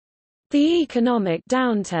 The economic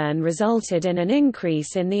downturn resulted in an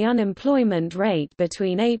increase in the unemployment rate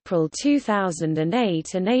between April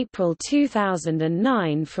 2008 and April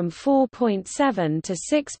 2009 from 4.7 to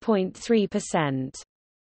 6.3%.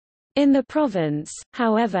 In the province,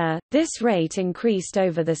 however, this rate increased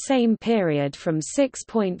over the same period from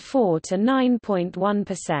 6.4 to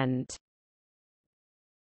 9.1%.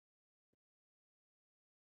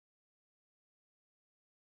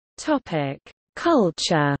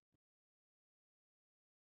 Culture.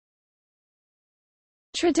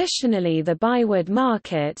 Traditionally the Bywood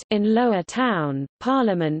Market in Lower Town,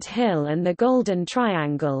 Parliament Hill and the Golden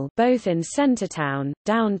Triangle both in Centretown,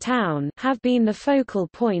 downtown have been the focal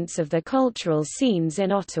points of the cultural scenes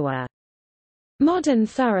in Ottawa. Modern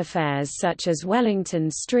thoroughfares such as Wellington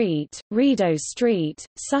Street, Rideau Street,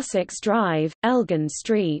 Sussex Drive, Elgin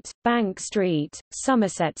Street, Bank Street,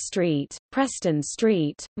 Somerset Street, Preston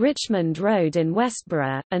Street, Richmond Road in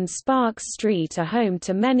Westborough, and Sparks Street are home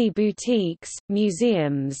to many boutiques,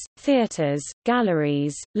 museums, theatres,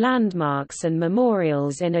 galleries, landmarks and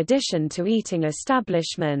memorials in addition to eating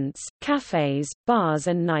establishments, cafes, bars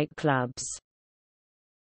and nightclubs.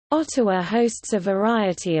 Ottawa hosts a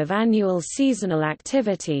variety of annual seasonal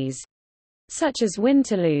activities, such as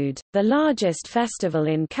Winterlude, the largest festival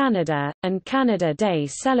in Canada, and Canada Day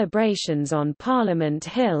celebrations on Parliament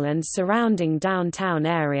Hill and surrounding downtown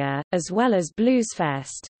area, as well as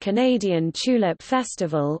Bluesfest, Canadian Tulip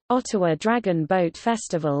Festival, Ottawa Dragon Boat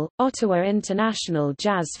Festival, Ottawa International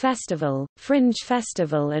Jazz Festival, Fringe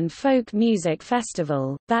Festival and Folk Music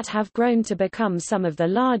Festival, that have grown to become some of the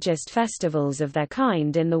largest festivals of their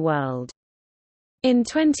kind in the world. In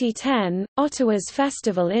 2010, Ottawa's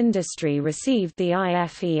festival industry received the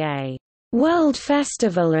IFEA World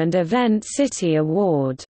Festival and Event City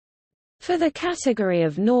Award for the category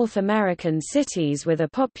of North American cities with a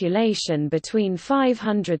population between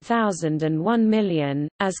 500,000 and 1 million.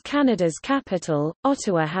 As Canada's capital,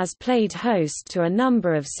 Ottawa has played host to a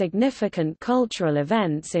number of significant cultural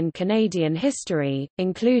events in Canadian history,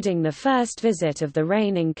 including the first visit of the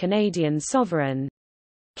reigning Canadian sovereign,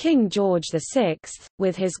 King George VI,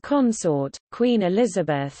 with his consort, Queen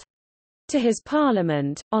Elizabeth, to his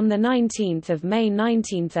Parliament, on 19 May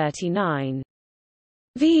 1939.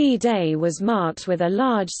 VE Day was marked with a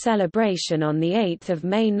large celebration on 8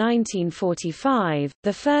 May 1945.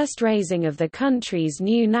 The first raising of the country's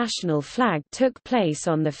new national flag took place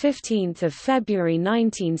on 15 February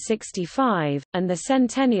 1965, and the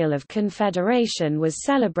centennial of Confederation was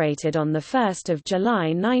celebrated on 1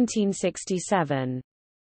 July 1967.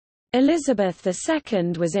 Elizabeth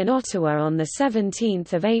II was in Ottawa on 17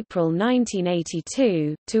 April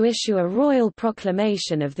 1982, to issue a royal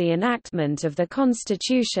proclamation of the enactment of the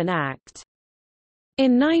Constitution Act.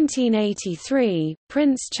 In 1983,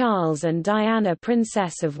 Prince Charles and Diana,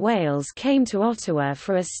 Princess of Wales, came to Ottawa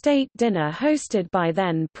for a state dinner hosted by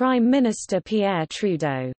then Prime Minister Pierre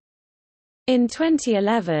Trudeau. In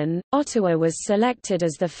 2011, Ottawa was selected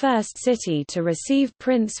as the first city to receive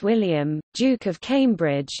Prince William, Duke of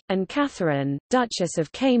Cambridge, and Catherine, Duchess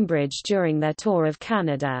of Cambridge during their tour of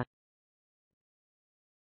Canada.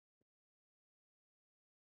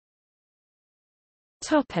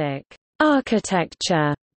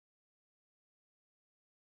 Architecture.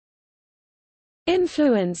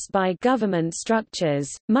 Influenced by government structures,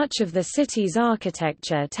 much of the city's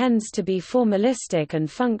architecture tends to be formalistic and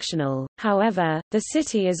functional. However, the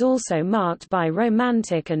city is also marked by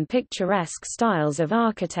romantic and picturesque styles of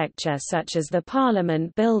architecture such as the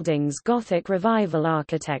Parliament Building's Gothic Revival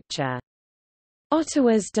architecture.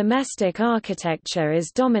 Ottawa's domestic architecture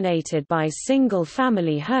is dominated by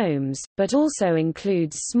single-family homes, but also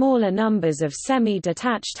includes smaller numbers of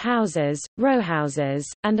semi-detached houses, rowhouses,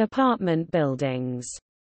 and apartment buildings.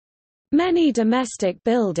 Many domestic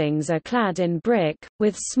buildings are clad in brick,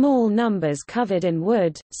 with small numbers covered in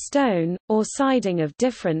wood, stone, or siding of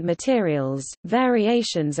different materials.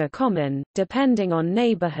 Variations are common, depending on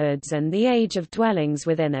neighborhoods and the age of dwellings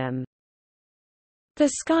within them. The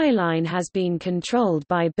skyline has been controlled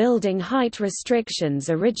by building height restrictions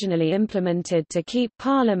originally implemented to keep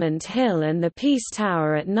Parliament Hill and the Peace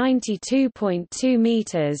Tower at 92.2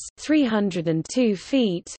 metres (302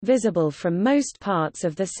 feet) visible from most parts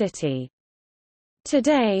of the city.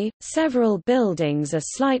 Today, several buildings are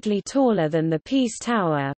slightly taller than the Peace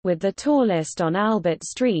Tower, with the tallest on Albert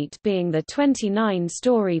Street being the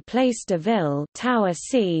 29-story Place de Ville Tower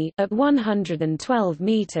C at 112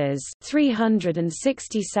 meters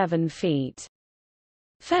 (367 feet).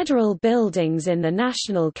 Federal buildings in the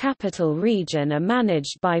National Capital Region are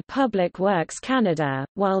managed by Public Works Canada,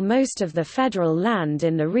 while most of the federal land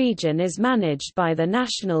in the region is managed by the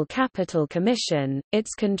National Capital Commission.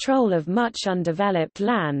 Its control of much undeveloped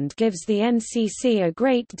land gives the NCC a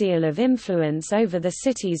great deal of influence over the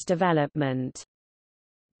city's development.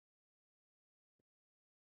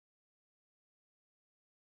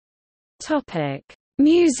 Topic: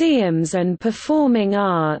 Museums and performing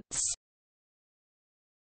arts.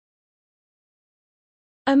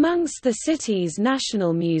 Amongst the city's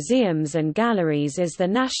national museums and galleries is the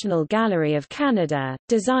National Gallery of Canada,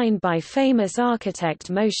 designed by famous architect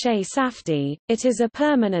Moshe Safdie. It is a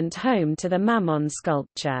permanent home to the Mammon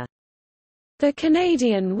sculpture. The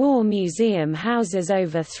Canadian War Museum houses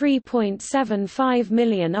over 3.75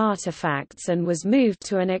 million artifacts and was moved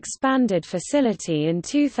to an expanded facility in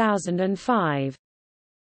 2005.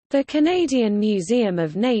 The Canadian Museum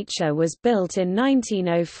of Nature was built in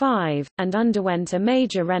 1905, and underwent a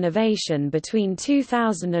major renovation between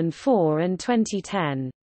 2004 and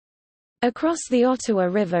 2010. Across the Ottawa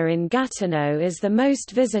River in Gatineau is the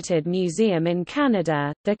most visited museum in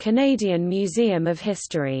Canada, the Canadian Museum of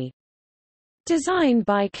History. Designed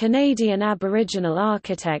by Canadian Aboriginal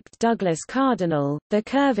architect Douglas Cardinal, the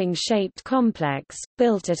curving-shaped complex,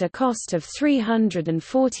 built at a cost of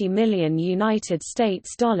 $340 million United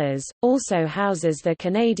States dollars, also houses the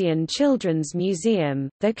Canadian Children's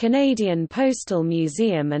Museum, the Canadian Postal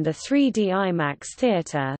Museum and a 3D IMAX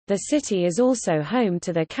theatre. The city is also home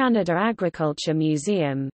to the Canada Agriculture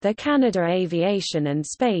Museum, the Canada Aviation and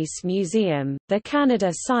Space Museum, the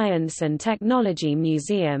Canada Science and Technology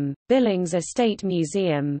Museum, Billings State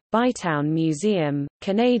Museum, Bytown Museum,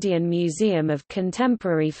 Canadian Museum of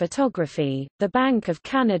Contemporary Photography, the Bank of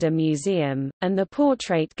Canada Museum, and the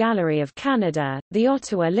Portrait Gallery of Canada. The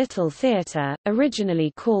Ottawa Little Theatre,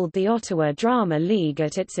 originally called the Ottawa Drama League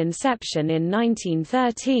at its inception in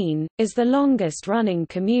 1913, is the longest-running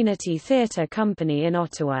community theatre company in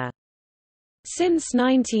Ottawa. Since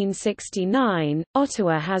 1969,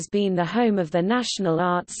 Ottawa has been the home of the National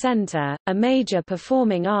Arts Centre, a major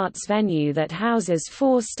performing arts venue that houses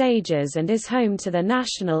 4 stages and is home to the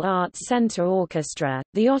National Arts Centre Orchestra,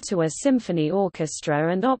 the Ottawa Symphony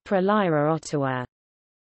Orchestra and Opera Lyra Ottawa.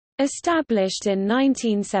 Established in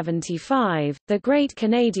 1975, the Great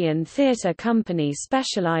Canadian Theatre Company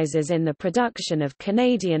specialises in the production of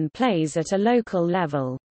Canadian plays at a local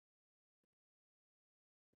level.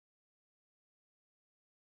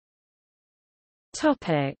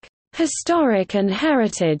 Historic and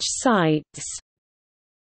heritage sites.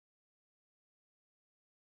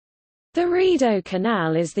 The Rideau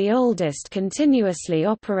Canal is the oldest continuously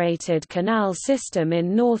operated canal system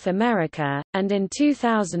in North America, and in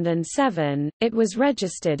 2007, it was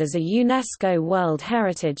registered as a UNESCO World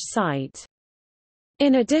Heritage Site.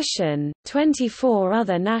 In addition, 24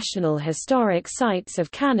 other National Historic Sites of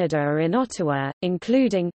Canada are in Ottawa,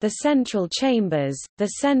 including, the Central Chambers, the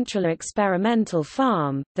Central Experimental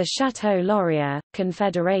Farm, the Château Laurier,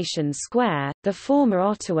 Confederation Square, the former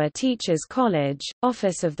Ottawa Teachers College,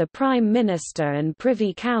 Office of the Prime Minister and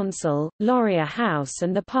Privy Council, Laurier House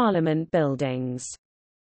and the Parliament Buildings.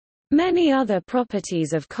 Many other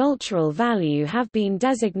properties of cultural value have been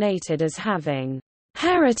designated as having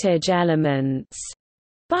heritage elements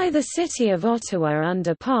by the City of Ottawa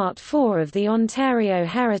under Part 4 of the Ontario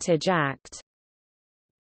Heritage Act.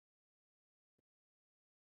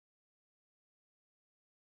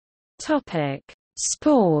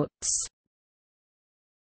 Sports.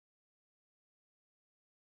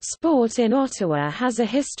 Sport in Ottawa has a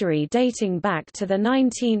history dating back to the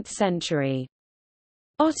 19th century.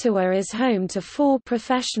 Ottawa is home to 4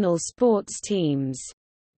 professional sports teams.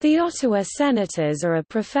 The Ottawa Senators are a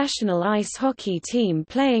professional ice hockey team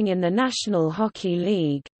playing in the National Hockey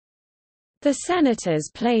League. The Senators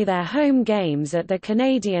play their home games at the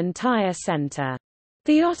Canadian Tire Centre.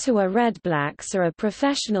 The Ottawa Redblacks are a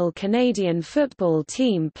professional Canadian football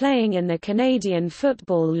team playing in the Canadian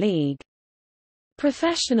Football League.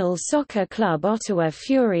 Professional soccer club Ottawa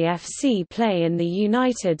Fury FC play in the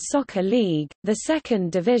United Soccer League, the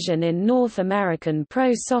second division in North American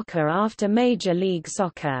pro soccer after Major League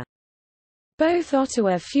Soccer. Both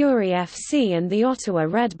Ottawa Fury FC and the Ottawa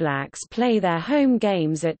Redblacks play their home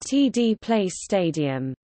games at TD Place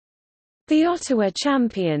Stadium. The Ottawa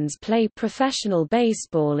Champions play professional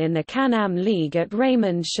baseball in the Can-Am League at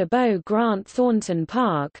Raymond Chabot Grant Thornton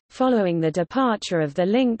Park, following the departure of the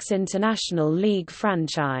Lynx International League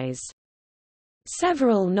franchise.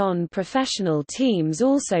 Several non-professional teams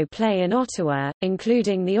also play in Ottawa,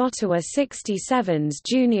 including the Ottawa 67's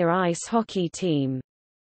junior ice hockey team.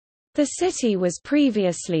 The city was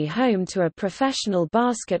previously home to a professional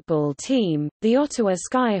basketball team, the Ottawa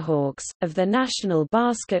Skyhawks, of the National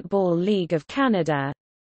Basketball League of Canada.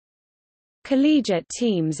 Collegiate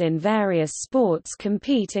teams in various sports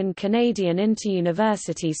compete in Canadian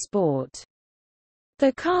interuniversity sport.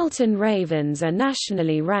 The Carleton Ravens are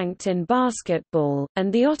nationally ranked in basketball,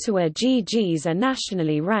 and the Ottawa GGs are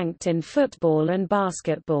nationally ranked in football and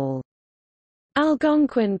basketball.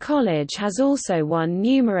 Algonquin College has also won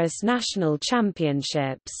numerous national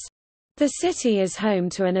championships. The city is home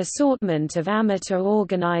to an assortment of amateur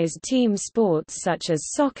organized team sports such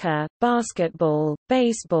as soccer, basketball,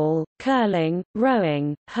 baseball, curling,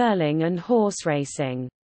 rowing, hurling and horse racing.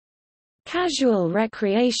 Casual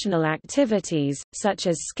recreational activities, such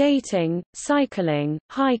as skating, cycling,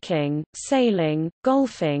 hiking, sailing,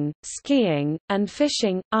 golfing, skiing, and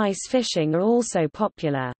fishing, ice fishing are also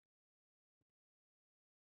popular.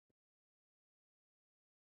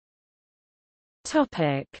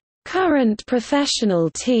 Current professional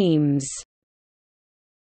teams.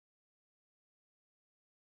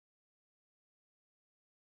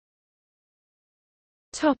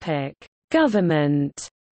 Government.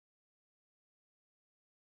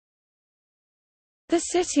 The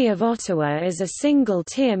City of Ottawa is a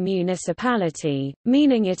single-tier municipality,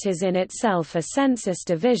 meaning it is in itself a census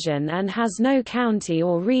division and has no county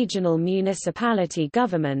or regional municipality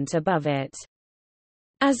government above it.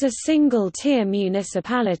 As a single-tier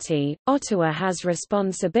municipality, Ottawa has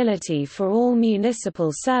responsibility for all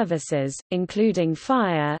municipal services, including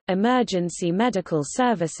fire, emergency medical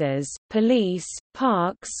services, police,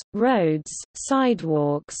 parks, roads,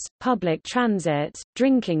 sidewalks, public transit,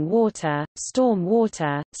 drinking water, storm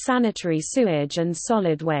water, sanitary sewage and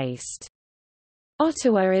solid waste.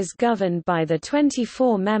 Ottawa is governed by the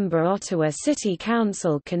 24-member Ottawa City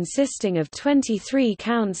Council consisting of 23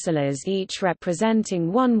 councillors each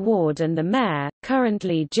representing one ward and the mayor,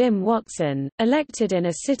 currently Jim Watson, elected in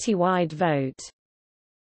a citywide vote.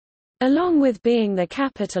 Along with being the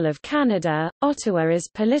capital of Canada, Ottawa is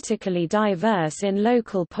politically diverse in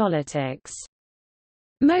local politics.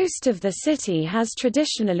 Most of the city has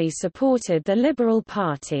traditionally supported the Liberal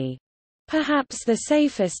Party. Perhaps the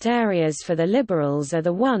safest areas for the Liberals are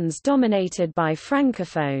the ones dominated by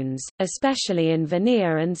Francophones, especially in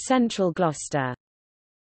Vanier and central Gloucester.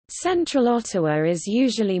 Central Ottawa is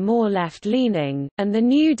usually more left-leaning, and the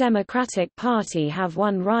New Democratic Party have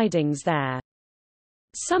won ridings there.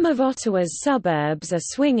 Some of Ottawa's suburbs are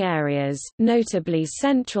swing areas, notably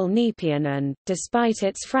central Nepean and, despite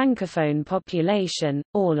its Francophone population,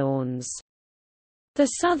 Orleans. The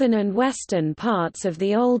southern and western parts of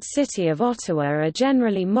the Old City of Ottawa are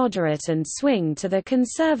generally moderate and swing to the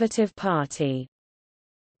Conservative Party.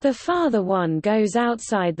 The farther one goes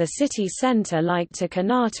outside the city centre like to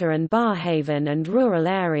Kanata and Barhaven and rural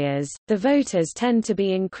areas, the voters tend to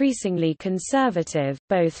be increasingly conservative,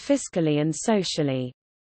 both fiscally and socially.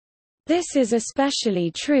 This is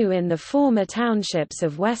especially true in the former townships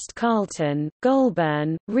of West Carleton,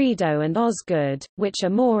 Goulburn, Rideau and Osgoode, which are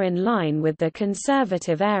more in line with the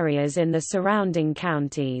conservative areas in the surrounding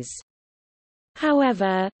counties.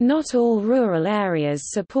 However, not all rural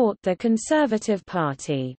areas support the Conservative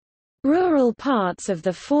Party. Rural parts of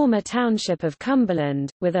the former township of Cumberland,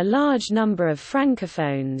 with a large number of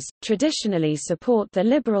Francophones, traditionally support the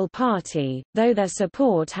Liberal Party, though their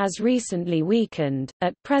support has recently weakened.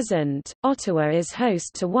 At present, Ottawa is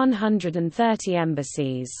host to 130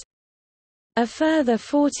 embassies. A further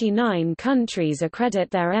 49 countries accredit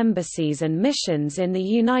their embassies and missions in the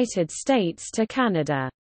United States to Canada.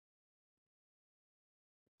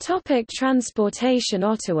 Transportation.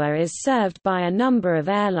 Ottawa is served by a number of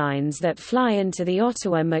airlines that fly into the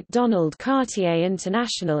Ottawa Macdonald-Cartier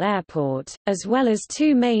International Airport, as well as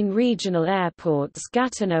two main regional airports,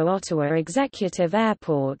 Gatineau-Ottawa Executive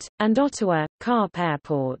Airport, and Ottawa-Carp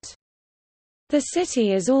Airport. The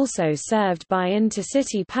city is also served by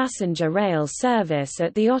intercity passenger rail service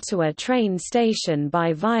at the Ottawa train station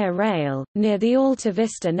by Via Rail, near the Alta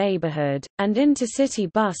Vista neighbourhood, and intercity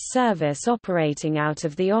bus service operating out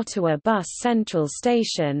of the Ottawa Bus Central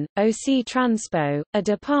Station. OC Transpo, a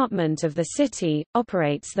department of the city,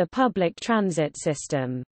 operates the public transit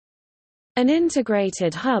system. An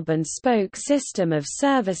integrated hub-and-spoke system of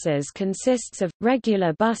services consists of,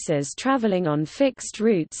 regular buses traveling on fixed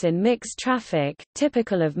routes in mixed traffic,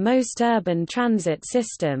 typical of most urban transit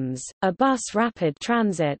systems, a bus rapid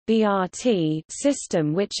transit (BRT)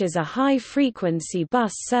 system which is a high-frequency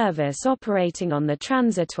bus service operating on the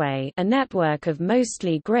transitway, a network of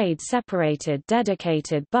mostly grade-separated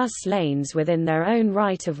dedicated bus lanes within their own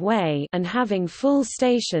right-of-way and having full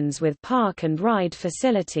stations with park and ride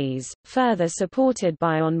facilities, further supported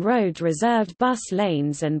by on-road reserved bus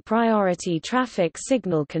lanes and priority traffic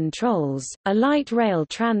signal controls, a light rail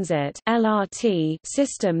transit (LRT)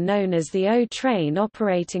 system known as the O-Train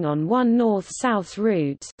operating on one north-south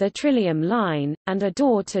route, the Trillium Line, and a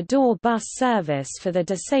door-to-door bus service for the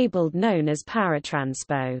disabled known as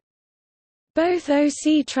Paratranspo. Both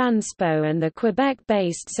OC Transpo and the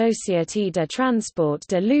Quebec-based Société de Transport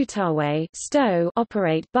de l'Outaouais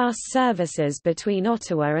operate bus services between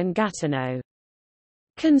Ottawa and Gatineau.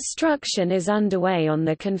 Construction is underway on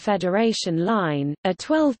the Confederation Line, a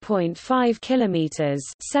 12.5 kilometers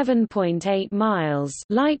 (7.8 miles)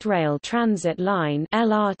 light rail transit line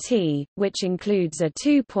 (LRT), which includes a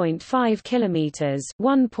 2.5 kilometers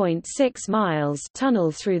 (1.6 miles)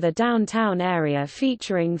 tunnel through the downtown area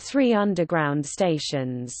featuring 3 underground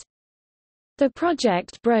stations. The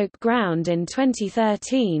project broke ground in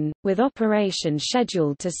 2013, with operation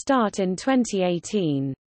scheduled to start in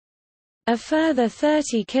 2018. A further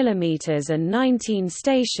 30 kilometers and 19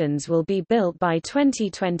 stations will be built by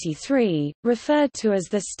 2023, referred to as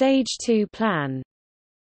the Stage 2 plan.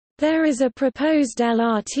 There is a proposed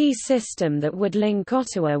LRT system that would link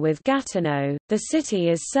Ottawa with Gatineau. The city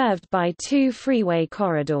is served by 2 freeway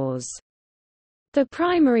corridors. The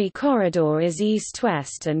primary corridor is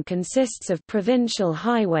east-west and consists of Provincial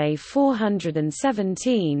Highway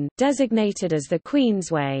 417, designated as the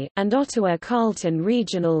Queensway, and Ottawa-Carleton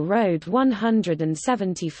Regional Road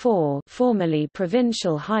 174, formerly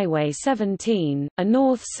Provincial Highway 17, a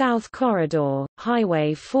north-south corridor,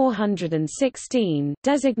 Highway 416,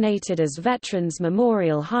 designated as Veterans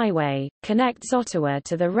Memorial Highway, connects Ottawa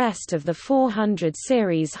to the rest of the 400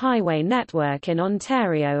 series highway network in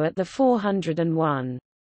Ontario at the 401.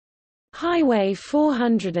 Highway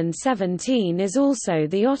 417 is also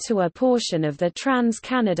the Ottawa portion of the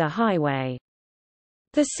Trans-Canada Highway.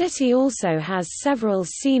 The city also has several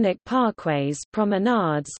scenic parkways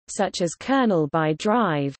promenades, such as Colonel By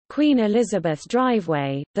Drive, Queen Elizabeth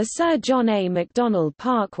Driveway, the Sir John A. Macdonald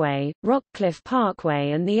Parkway, Rockcliffe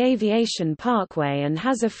Parkway and the Aviation Parkway, and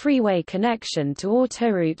has a freeway connection to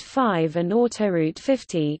Autoroute 5 and Autoroute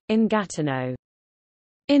 50, in Gatineau.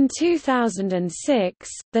 In 2006,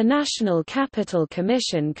 the National Capital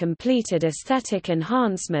Commission completed aesthetic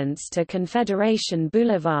enhancements to Confederation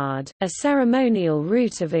Boulevard, a ceremonial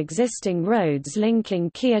route of existing roads linking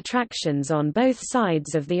key attractions on both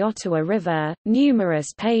sides of the Ottawa River.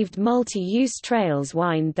 Numerous paved multi-use trails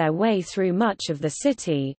wind their way through much of the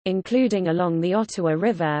city, including along the Ottawa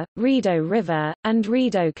River, Rideau River, and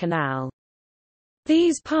Rideau Canal.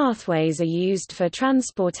 These pathways are used for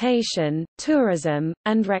transportation, tourism,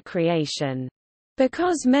 and recreation.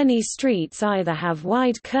 Because many streets either have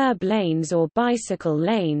wide curb lanes or bicycle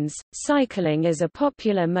lanes, cycling is a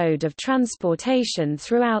popular mode of transportation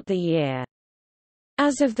throughout the year.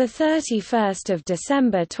 As of 31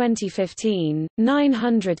 December 2015,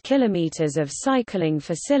 900 kilometers of cycling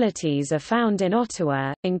facilities are found in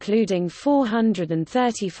Ottawa, including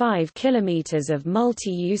 435 kilometers of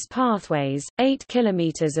multi-use pathways, 8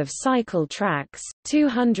 kilometers of cycle tracks,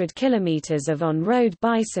 200 kilometers of on-road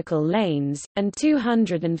bicycle lanes, and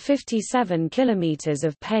 257 kilometers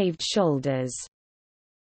of paved shoulders.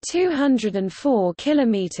 204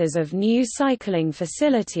 kilometers of new cycling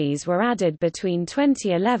facilities were added between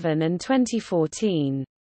 2011 and 2014.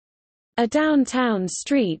 A downtown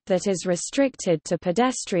street that is restricted to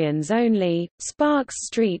pedestrians only, Sparks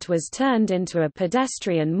Street, was turned into a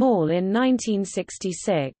pedestrian mall in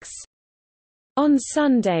 1966. On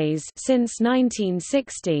Sundays since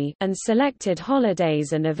 1960 and selected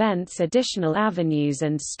holidays and events, additional avenues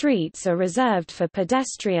and streets are reserved for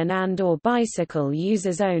pedestrian and/or bicycle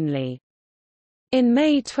users only. In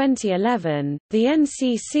May 2011, the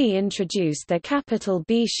NCC introduced the Capital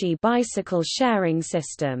Bishi bicycle sharing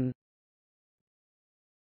system.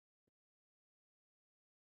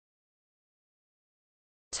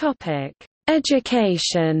 Topic: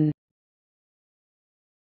 Education.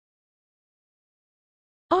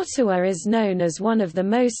 Ottawa is known as one of the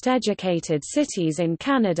most educated cities in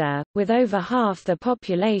Canada, with over half the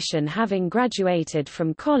population having graduated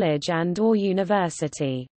from college and/or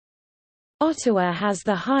university. Ottawa has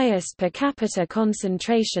the highest per capita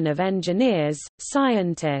concentration of engineers,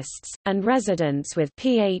 scientists, and residents with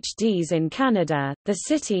PhDs in Canada. The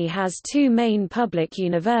city has 2 main public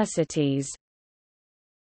universities.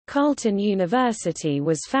 Carleton University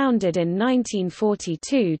was founded in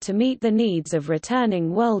 1942 to meet the needs of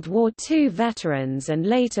returning World War II veterans and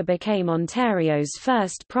later became Ontario's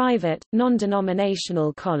first private,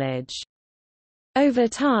 non-denominational college. Over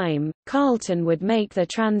time, Carleton would make the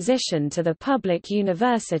transition to the public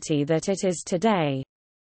university that it is today.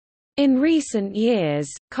 In recent years,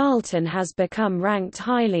 Carleton has become ranked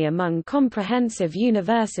highly among comprehensive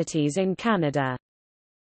universities in Canada.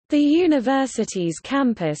 The university's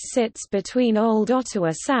campus sits between Old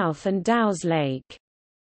Ottawa South and Dow's Lake.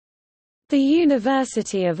 The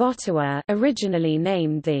University of Ottawa, originally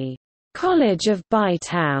named the College of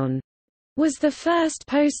Bytown, was the first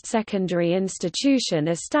post-secondary institution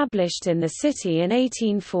established in the city in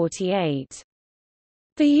 1848.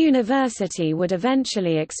 The university would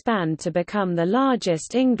eventually expand to become the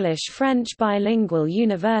largest English-French bilingual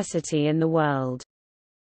university in the world.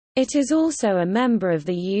 It is also a member of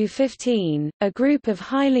the U15, a group of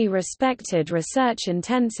highly respected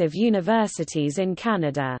research-intensive universities in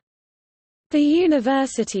Canada. The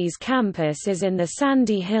university's campus is in the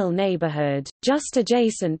Sandy Hill neighborhood, just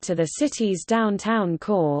adjacent to the city's downtown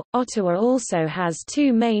core. Ottawa also has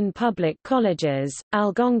two main public colleges,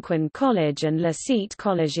 Algonquin College and La Cité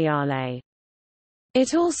Collegiale.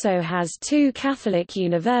 It also has two Catholic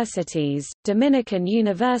universities, Dominican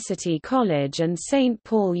University College and St.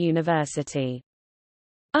 Paul University.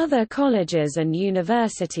 Other colleges and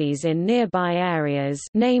universities in nearby areas,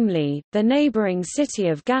 namely, the neighboring city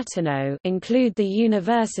of Gatineau, include the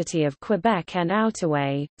University of Quebec en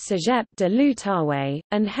Outaouais, Cégep de l'Outaouais,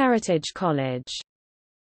 and Heritage College.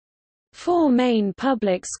 Four main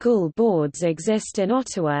public school boards exist in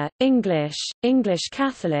Ottawa: English, English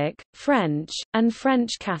Catholic, French, and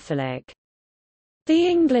French Catholic. The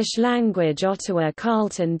English-language Ottawa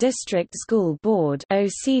Carleton District School Board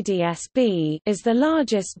 (OCDSB) is the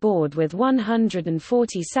largest board with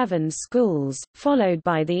 147 schools, followed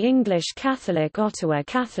by the English Catholic Ottawa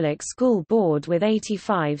Catholic School Board with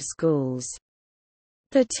 85 schools.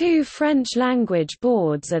 The two French-language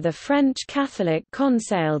boards are the French Catholic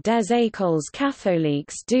Conseil des Écoles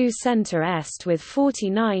Catholiques du Centre-Est with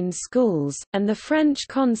 49 schools, and the French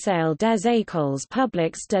Conseil des Écoles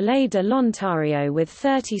Publiques de l'Ontario with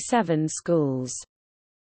 37 schools.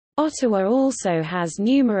 Ottawa also has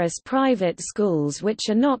numerous private schools which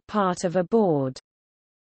are not part of a board.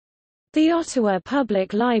 The Ottawa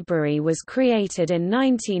Public Library was created in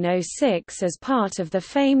 1906 as part of the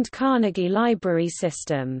famed Carnegie Library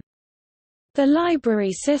System. The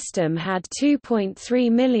library system had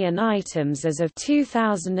 2.3 million items as of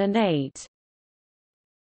 2008.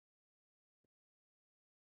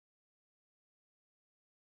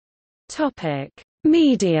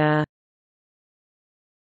 Media.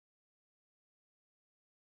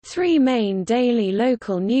 Three main daily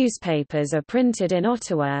local newspapers are printed in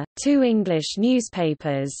Ottawa, two English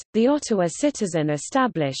newspapers, the Ottawa Citizen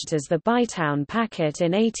established as the Bytown Packet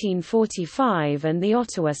in 1845 and the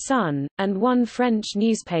Ottawa Sun, and one French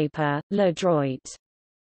newspaper, Le Droit.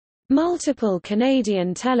 Multiple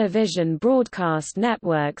Canadian television broadcast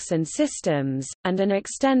networks and systems, and an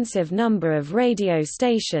extensive number of radio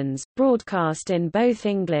stations, broadcast in both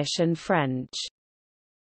English and French.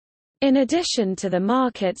 In addition to the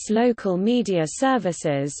market's local media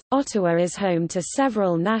services, Ottawa is home to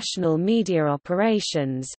several national media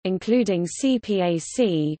operations, including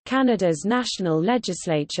CPAC, Canada's national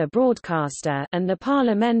legislature broadcaster, and the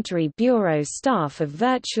parliamentary bureau staff of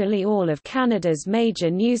virtually all of Canada's major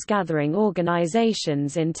newsgathering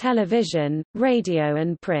organizations in television, radio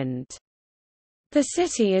and print. The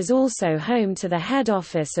city is also home to the head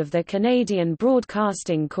office of the Canadian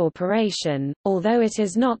Broadcasting Corporation, although it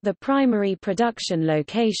is not the primary production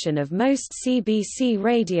location of most CBC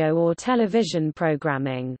radio or television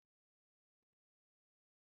programming.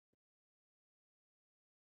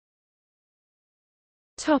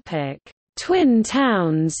 Twin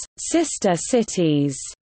towns, sister cities.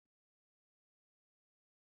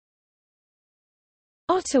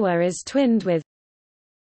 Ottawa is twinned with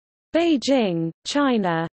Beijing,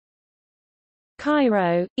 China;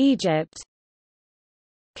 Cairo, Egypt;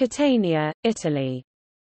 Catania, Italy.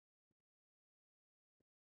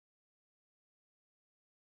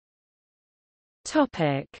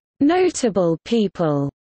 Topic: Notable people.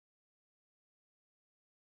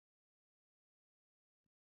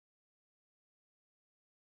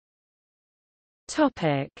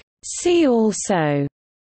 Topic: See also.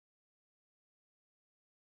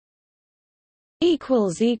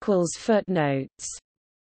 Footnotes